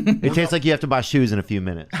 It tastes like you have to buy shoes in a few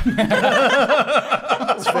minutes.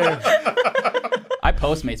 That's fair. I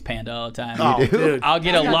Postmates Panda all the time. Oh, dude. I'll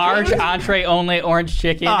get a large entree only orange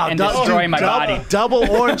chicken and destroy my body. Double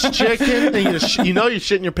orange chicken, and you know you're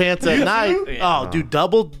shitting your pants at night. Oh, dude,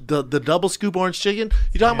 the double scoop orange chicken.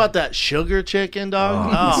 You talking about that sugar chicken,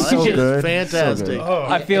 dog? Oh, so that shit good. is fantastic. So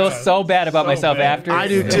I feel so bad about myself after. I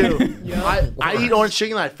do too. I eat orange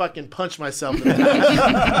chicken, and I fucking punch myself in the face.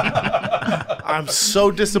 I'm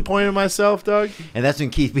so disappointed in myself, dog. And that's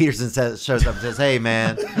when Keith Peterson shows up and says, "Hey,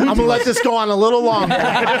 man, I'm gonna let this go on a little longer."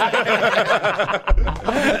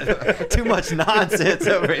 Too much nonsense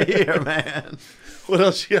over here, man. What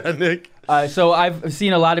else you got, Nick? So I've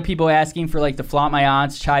seen a lot of people asking for like the flaunt my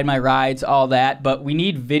aunts, chide my rides, all that. But we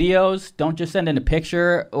need videos. Don't just send in a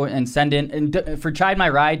picture and send in. And for chide my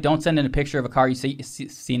ride, don't send in a picture of a car you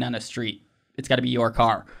seen on the street. It's got to be your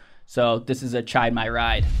car. So this is a chide my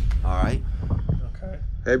ride. All right.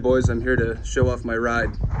 Hey boys, I'm here to show off my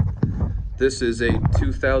ride. This is a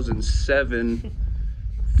 2007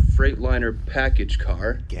 Freightliner package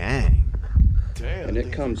car. Gang. Damn. And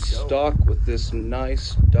it comes stock with this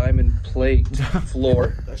nice diamond plate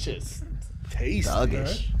floor. That shit's tasty.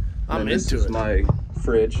 Thuggish. I'm this into is it. my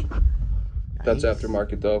fridge. That's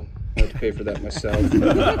aftermarket though. I have to pay for that myself.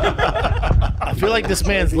 I feel like this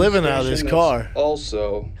man's living out of this car.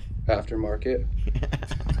 Also aftermarket.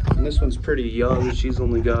 And this one's pretty young. She's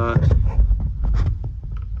only got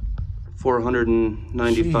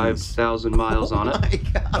 495,000 miles on it.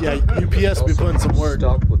 Yeah, UPS be putting some work.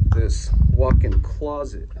 Stocked with this walk-in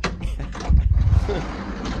closet.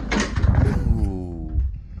 Ooh.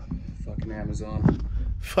 Fucking Amazon.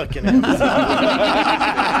 Fucking Amazon.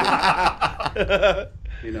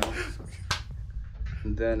 You know.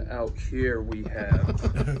 And then out here we have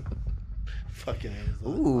fucking Amazon.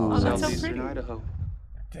 Ooh. Southeastern Idaho.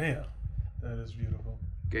 Damn, that is beautiful.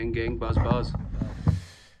 Gang, gang, buzz, buzz.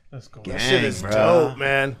 That's cool. That shit is dope,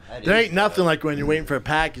 man. There ain't nothing like when you're waiting for a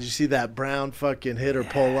package, you see that brown fucking hitter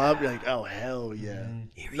pull up, you're like, oh, hell yeah.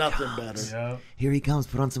 Nothing better. Yeah. Here he comes.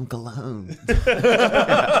 Put on some cologne.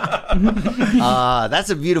 That's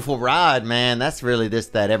a beautiful ride, man. That's really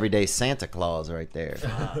that everyday Santa Claus right there.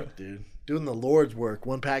 Fuck, dude. Doing the Lord's work,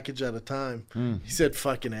 one package at a time. He said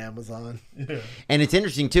fucking Amazon. Yeah. And it's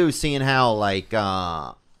interesting, too, seeing how, like,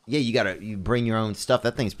 you bring your own stuff.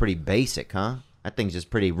 That thing's pretty basic, huh? That thing's just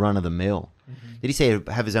pretty run-of-the-mill. Did he say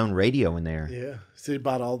have his own radio in there? Yeah. So he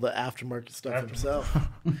bought all the aftermarket stuff himself.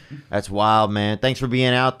 That's wild, man. Thanks for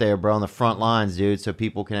being out there, bro, on the front lines, dude, so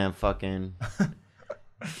people can have fucking,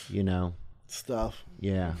 stuff.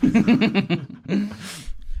 Yeah.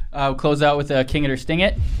 We'll close out with King It or Sting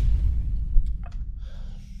It.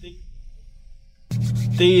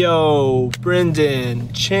 Theo,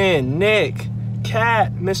 Brendan, Chin, Nick,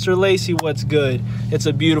 Kat, Mr. Lacey, what's good? It's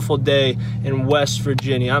a beautiful day in West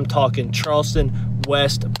Virginia. I'm talking Charleston,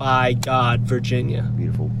 West by God, Virginia.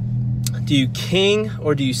 Beautiful. Do you king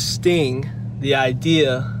or do you sting the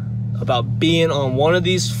idea about being on one of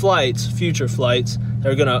these flights, future flights,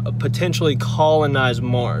 that are going to potentially colonize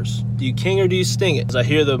Mars? Do you king or do you sting it? Because I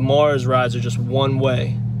hear the Mars rides are just one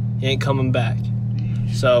way. You ain't coming back.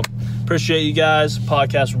 So, appreciate you guys.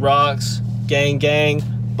 Podcast rocks. Gang, gang.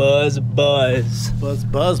 Buzz, buzz. Buzz,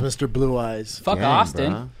 buzz, Mr. Blue Eyes. Fuck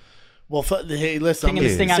Austin. Bro. Well, hey, listen. King of the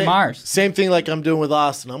Sting on Mars. Same thing like I'm doing with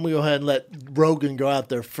Austin. I'm going to go ahead and let Rogan go out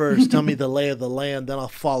there first. Tell me the lay of the land, then I'll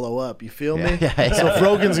follow up. You feel me? Yeah. So if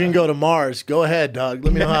Rogan's going to go to Mars, go ahead, dog.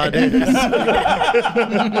 Let me know how it is.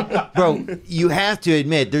 Bro, you have to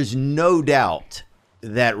admit, there's no doubt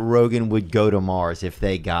that Rogan would go to Mars if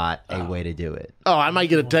they got a way to do it. Oh, I might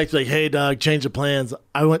get a text like, hey, dog, change the plans.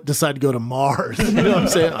 I decided to go to Mars. You know what I'm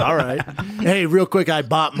saying? All right. Hey, real quick, I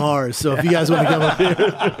bought Mars. So if you guys want to come up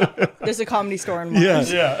here. There's a comedy store in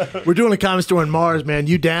Mars. Yeah. We're doing a comedy store in Mars, man.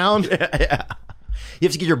 You down? Yeah. You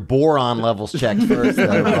have to get your boron levels checked first,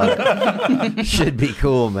 though. But should be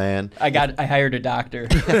cool, man. I hired a doctor.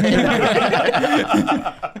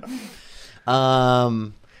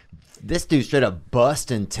 This dude straight up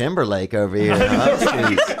busting Timberlake over here.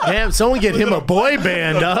 Huh? Damn, someone get him a boy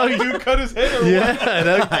band, dog. You cut his hair.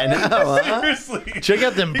 Yeah, I know. Seriously. Check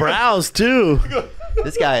out them brows, too.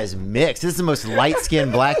 This guy is mixed. This is the most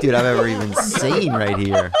light-skinned black dude I've ever even seen right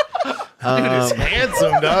here. Dude is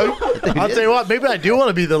handsome, dog. I'll tell you what, maybe I do want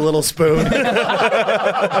to be the little spoon.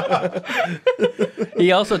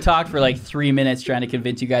 He also talked for like 3 minutes trying to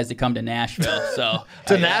convince you guys to come to Nashville. So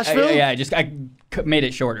Nashville? I made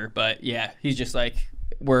it shorter, but yeah, he's just like,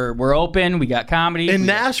 we're open. We got comedy In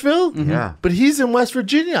Nashville? Mhm. Yeah. But he's in West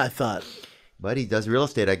Virginia, I thought. But he does real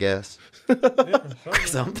estate, I guess. Or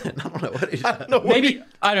something. I don't know what he does. Maybe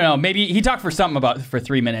I don't know. Maybe he talked for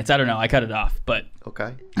 3 minutes. I don't know. I cut it off, but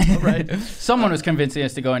Okay. All right. someone was convincing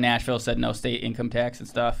us to go to Nashville. Said no state income tax and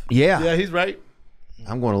stuff. Yeah. Yeah, he's right.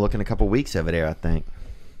 I'm going to look in a couple weeks over there, I think.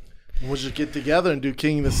 We'll just get together and do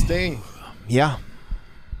King of the Sting. Yeah.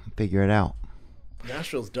 Figure it out.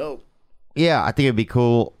 Nashville's dope. Yeah, I think it'd be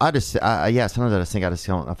cool. Sometimes I just think I just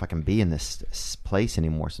don't know if I can be in this place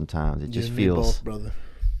anymore sometimes. It just You and me feels both, brother.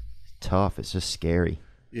 tough. It's just scary.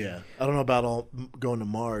 Yeah. I don't know about going to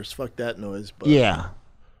Mars. Fuck that noise. But Yeah.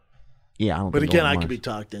 Yeah, I don't But think again, going I to could be Mars.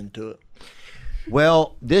 talked into it.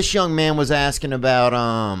 Well, this young man was asking about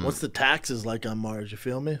What's the taxes like on Mars? You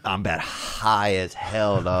feel me? I'm about high as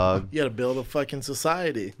hell, dog. You got to build a fucking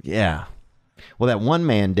society. Yeah. Well, that one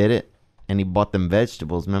man did it, and he bought them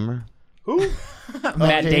vegetables, remember? Who?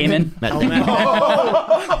 Matt Damon. Matt Oh, Damon.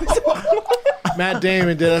 Matt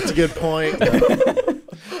Damon did. That's a good point.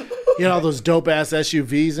 You know, all those dope ass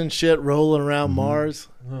SUVs and shit rolling around Mars.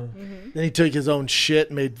 Then he took his own shit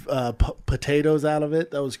and made potatoes out of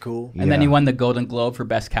it. That was cool. And then he won the Golden Globe for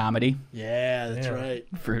Best Comedy Yeah, that's right.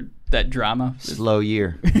 for that drama. Slow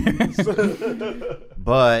year.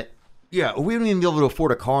 But, yeah, we wouldn't even be able to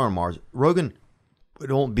afford a car on Mars. Rogan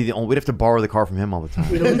would be the only. We'd have to borrow the car from him all the time.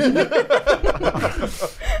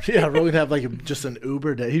 Yeah, Rogan have like just an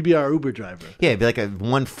Uber day. He'd be our Uber driver. Yeah, it'd be like a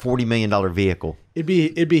 $140 million vehicle. It'd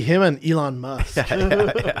be him and Elon Musk.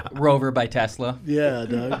 Rover by Tesla. Yeah,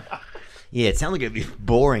 Doug. Yeah, it sounds like it'd be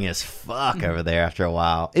boring as fuck over there after a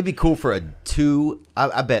while. It'd be cool for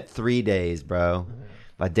I bet 3 days, bro.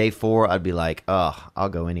 By day 4, I'd be like, I'll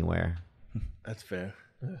go anywhere. That's fair.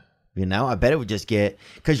 You know, I bet it would just get,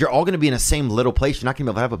 because you're all going to be in the same little place. You're not going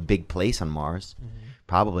to be able to have a big place on Mars,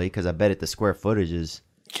 probably, because I bet the square footage is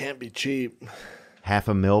Can't be cheap.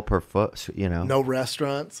 $500,000 per foot, you know. No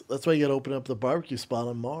restaurants. That's why you got to open up the barbecue spot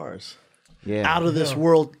on Mars. Yeah. Out of this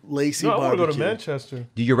world, Lacey No, I want to barbecue. go to Manchester.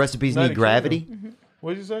 Do your recipes United need gravity? Kingdom.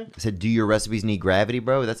 What'd you say? I said, do your recipes need gravity,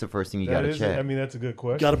 bro? That's the first thing you got to check. I mean, that's a good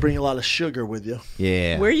question. Got to bring a lot of sugar with you.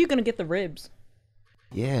 Yeah. Where are you gonna get the ribs?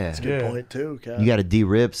 Yeah. That's a good point too, Kat. You got to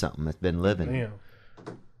de-rib something that's been living. Damn.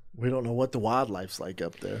 We don't know what the wildlife's like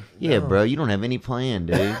up there. Yeah, bro. You don't have any plan,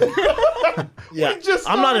 dude. Yeah,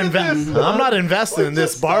 I'm not investing in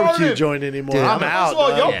this barbecue joint anymore. Dude, I'm out. First of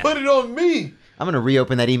all, y'all Yeah. put it on me. I'm going to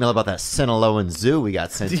reopen that email about that Sinaloan zoo we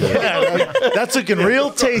got sent to. Yeah, that's looking real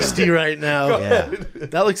tasty right now. Yeah.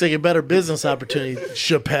 That looks like a better business opportunity,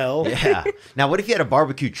 Chappelle. Yeah. Now, what if you had a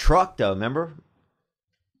barbecue truck, though? Remember?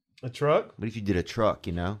 A truck? What if you did a truck,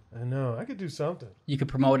 you know? I know. I could do something. You could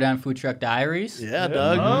promote it on Food Truck Diaries. Yeah,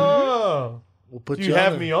 Doug. Oh. We'll put Do you you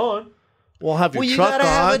have on. me on? We'll have your Well, you truck gotta on.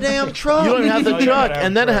 have a damn truck. You don't have the Oh, you truck, gotta have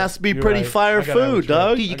and a then it truck. has to be You're pretty right. fire I gotta have a food, truck.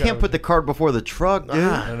 Doug. Dude, you I can't gotta- put the cart before the truck, dude.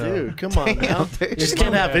 Ah, know. dude, come on now. dude. Just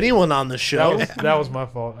can't have anyone on the show. That was my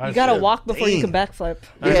fault. You gotta walk before you can backflip.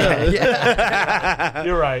 Yeah.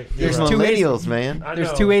 You're right. There's You're right. millennials, man. I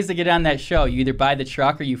There's know. 2 ways to get on that show. You either buy the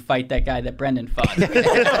truck or you fight that guy that Brendan fought.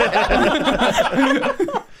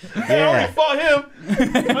 Hey, I already fought him. I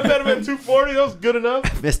bet him at 240. That was good enough.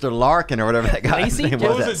 Mr. Larkin or whatever that guy's Lacey? name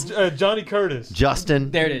What was. was it? Johnny Curtis.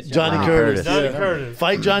 Justin. There it is. Johnny Wow. Curtis. Johnny yeah. Curtis.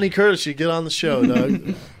 Fight Johnny Curtis. You get on the show,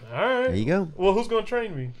 Doug. All right. There you go. Well, who's going to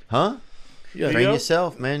train me? Huh? Yeah, Train go.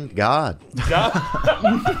 yourself, man. God. God.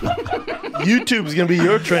 YouTube's gonna be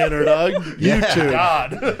your trainer, Doug. YouTube.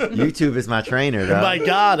 God. YouTube is my trainer, dog. By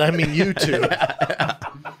God, I mean YouTube.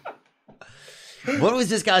 What was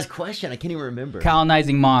this guy's question? I can't even remember.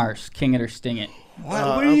 Colonizing Mars. King it or sting it.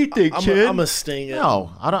 What do you think, I'm kid? a sting it.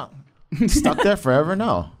 No, I don't. Stuck there forever?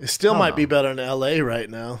 No. It still might be better in LA right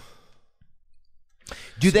now.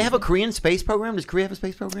 Do they have a Korean space program? Does Korea have a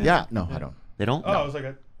space program? Yeah, no, I don't. They don't? Oh, I was like,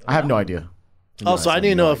 I have no idea. Also, I need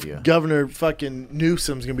to know if idea. Governor fucking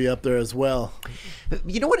Newsom's gonna be up there as well.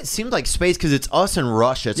 You know what? It seems like space because it's us and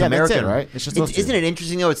Russia. It's Yeah, that's American, it, right? It's just those two. Isn't it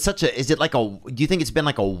interesting though? It's such a. Is it like a? Do you think it's been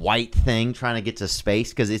like a white thing trying to get to space?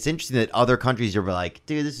 Because it's interesting that other countries are like,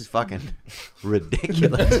 dude, this is fucking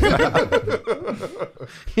ridiculous.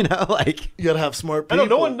 You know, like You gotta have smart I people.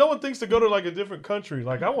 know no one thinks to go to like a different country.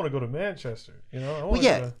 Like I want to go to Manchester. You know. I wanna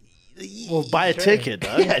yeah. go to- Well, buy a ticket,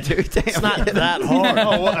 Doug. Yeah, dude. Damn. It's not that hard.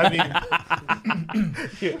 Oh, well, I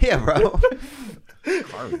mean, Yeah, bro.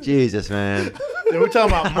 Jesus, man. Yeah, we're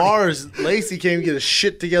talking about Mars. Lacey came to get his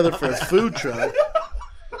shit together for his food truck.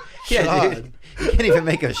 Yeah, God. dude. You can't even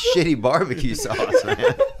make a shitty barbecue sauce,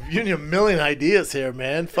 man. You need a million ideas here,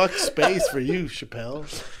 man. Fuck space for you, Chappelle.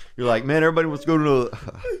 You're like, man, everybody wants to go to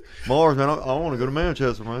Mars, man. I want to go to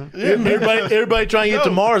Manchester, man. Yeah, everybody trying to get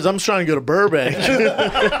to Mars. I'm just trying to go to Burbank.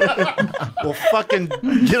 Well, fucking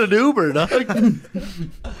get an Uber, dog.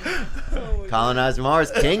 Colonize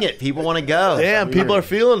Mars, king it. People want to go. Damn, people are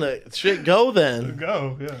feeling it. Shit, go then.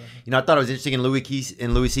 Go, yeah. You know, I thought it was interesting in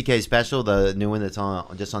Louis C.K.'s special, the new one that's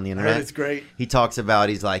on just on the internet. It's great. He talks about,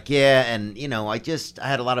 he's like, yeah, and you know, I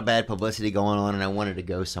had a lot of bad publicity going on, and I wanted to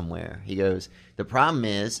go somewhere. He goes, the problem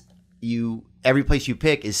is, every place you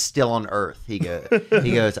pick is still on Earth. He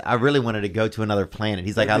goes, I really wanted to go to another planet.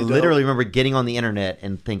 He's like, I literally remember getting on the internet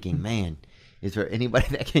and thinking, man, is there anybody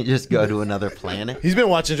that can just go to another planet? He's been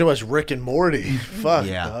watching too much Rick and Morty. Fuck,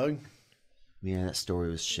 dog. Yeah, that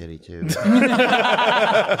story was shitty too.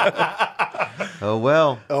 Oh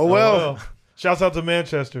well. Oh well. Shouts out to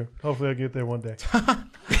Manchester. Hopefully I get there one day.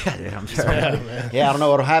 Yeah, I'm sure. Yeah, I don't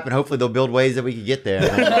know what'll happen. Hopefully they'll build ways that we can get there.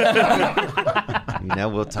 You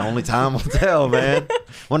know, only time will tell, man.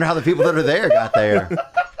 Wonder how the people that are there got there.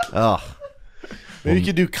 Oh. Maybe you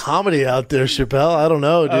could do comedy out there, Chappelle. I don't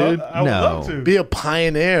know, dude. I would love to. Be a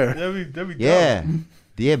pioneer. That'd be yeah. dope.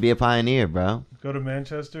 Yeah, be a pioneer, bro. Go to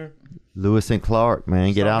Manchester. Lewis and Clark,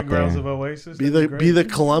 man, get out there. Grounds of Oasis. Be the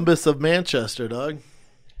Columbus of Manchester, dog.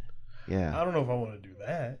 Yeah. I don't know if I want to do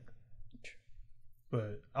that,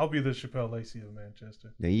 but I'll be the Chappelle Lacey of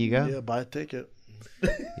Manchester. There you go. Yeah, buy a ticket.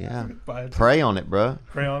 Yeah. Buy a ticket. Pray on it, bro.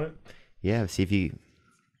 Pray on it. Yeah, see if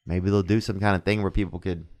maybe they'll do some kind of thing where people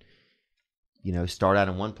could, you know, start out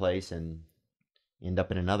in one place and end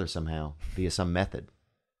up in another somehow via some method.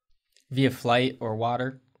 Via flight or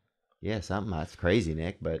water. Yeah, something. That's crazy,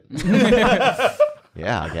 Nick, but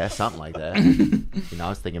yeah, I guess something like that. You know, I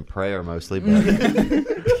was thinking prayer mostly,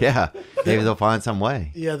 but yeah, maybe they'll find some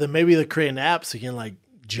way. Yeah, then maybe they'll create an app so you can like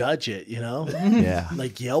judge it, you know? Yeah.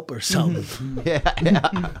 Like Yelp or something.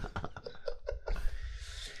 Yeah.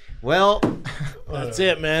 Well, that's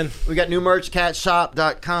it, man. We got new merch,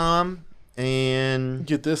 catshop.com, and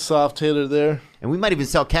get this soft tailor there. And we might even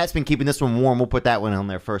sell. Cat's been keeping this one warm. We'll put that one on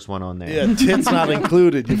there, first one on there. Yeah, tits not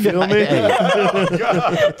included. You feel me?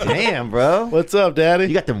 Damn, bro. What's up, Daddy?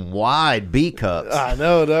 You got them wide B cups. I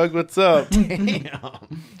know, Doug. What's up? Damn.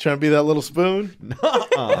 Trying to be that little spoon?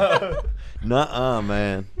 Nuh-uh,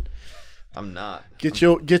 man. I'm not. Get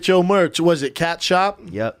your merch. Was it Cat Shop?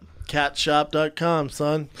 Yep. Catshop.com,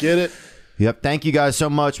 son. Get it. Yep. Thank you guys so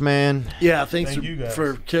much, man. Yeah, thanks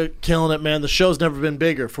for killing it, man. The show's never been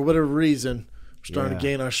bigger. For whatever reason, we're starting to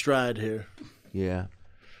gain our stride here. Yeah.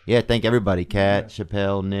 Yeah, thank everybody. Cat,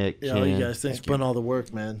 Chappelle, Nick, Yeah, Jen. you guys. Thanks for putting all the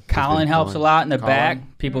work, man. Colin helps a lot in the Colin.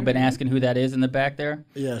 back. People have been asking who that is in the back there.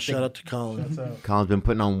 Yeah, shout out to Colin. Colin's been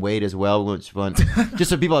putting on weight as well, which is fun. Just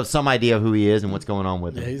so people have some idea of who he is and what's going on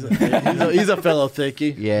with him. Yeah, he's a fellow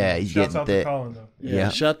thickie. Yeah, he's Shouts getting out thick. to Colin, though. Yeah,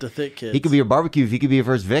 shout out to thick kids. He could be your barbecue if he could be your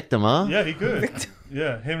first victim, huh? Yeah, he could.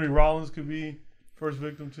 Yeah, Henry Rollins could be first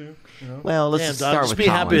victim too. You know? Well, let's Damn, just dog, start just with be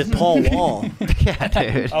happy Colin. with Paul Wall. Yeah,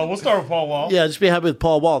 dude. Oh, we'll start with Paul Wall. Yeah, just be happy with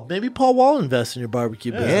Paul Wall. Maybe Paul Wall invests in your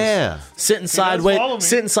barbecue business. Yeah. Sitting follow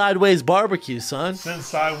me. sideways barbecue, son. Send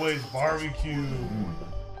sideways barbecue.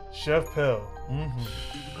 Chef Pell.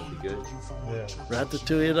 Good. Yeah.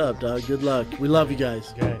 Ratatouille it up, dog. Good luck. We love you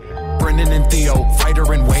guys. Brendan and Theo,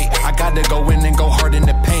 fighter and weight. I gotta go in and go hard in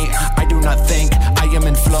the paint. I do not think I am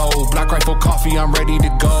in flow. Black Rifle Coffee, I'm ready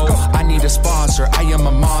to go. I need a sponsor, I am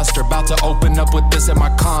a monster. About to open up with this at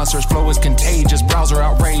my concerts. Flow is contagious, browser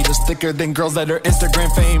outrageous. Thicker than girls that are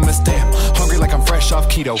Instagram famous. Damn, hungry like I'm fresh off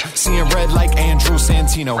keto. Seeing red like Andrew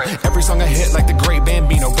Santino. Every song I hit like the great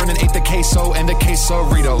Bambino. Brendan ate the queso and the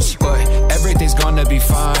quesoritos. But everything's gonna be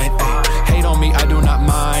fine. Ay, hate on me, I do not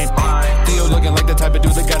mind. Ay, Theo looking like the type of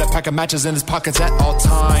dude that got a pack of matches in his pockets at all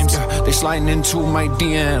times. They sliding into my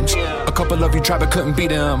DMs. A couple of you tried but couldn't beat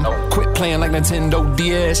them. Quit playing like Nintendo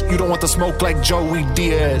DS. You don't want the smoke like Joey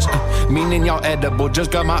Diaz. Meaning y'all edible.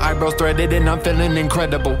 Just got my eyebrows threaded and I'm feeling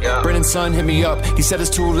incredible. Brennan's son hit me up. He said it's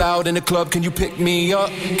too loud in the club. Can you pick me up?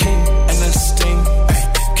 King and the Sting.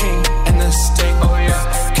 Ay, King and the Sting. Oh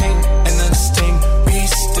yeah. King and the Sting. We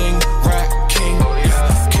sting. Rat King. Oh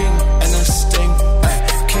yeah. King and the Sting.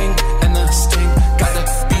 Ay, King and the Sting. Got the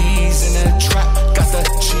bees in the trap. Got the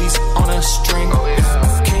cheese on a string. Oh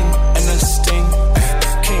yeah. King and the Sting.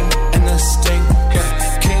 Ay, King and the Sting.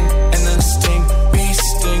 Yeah. King and the Sting. We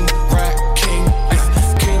sting. Rat King. Ay,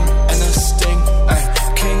 King and the Sting. Ay,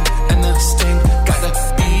 King and the Sting. Got the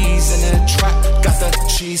bees in the trap. Got the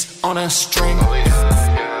cheese on a string. Oh yeah.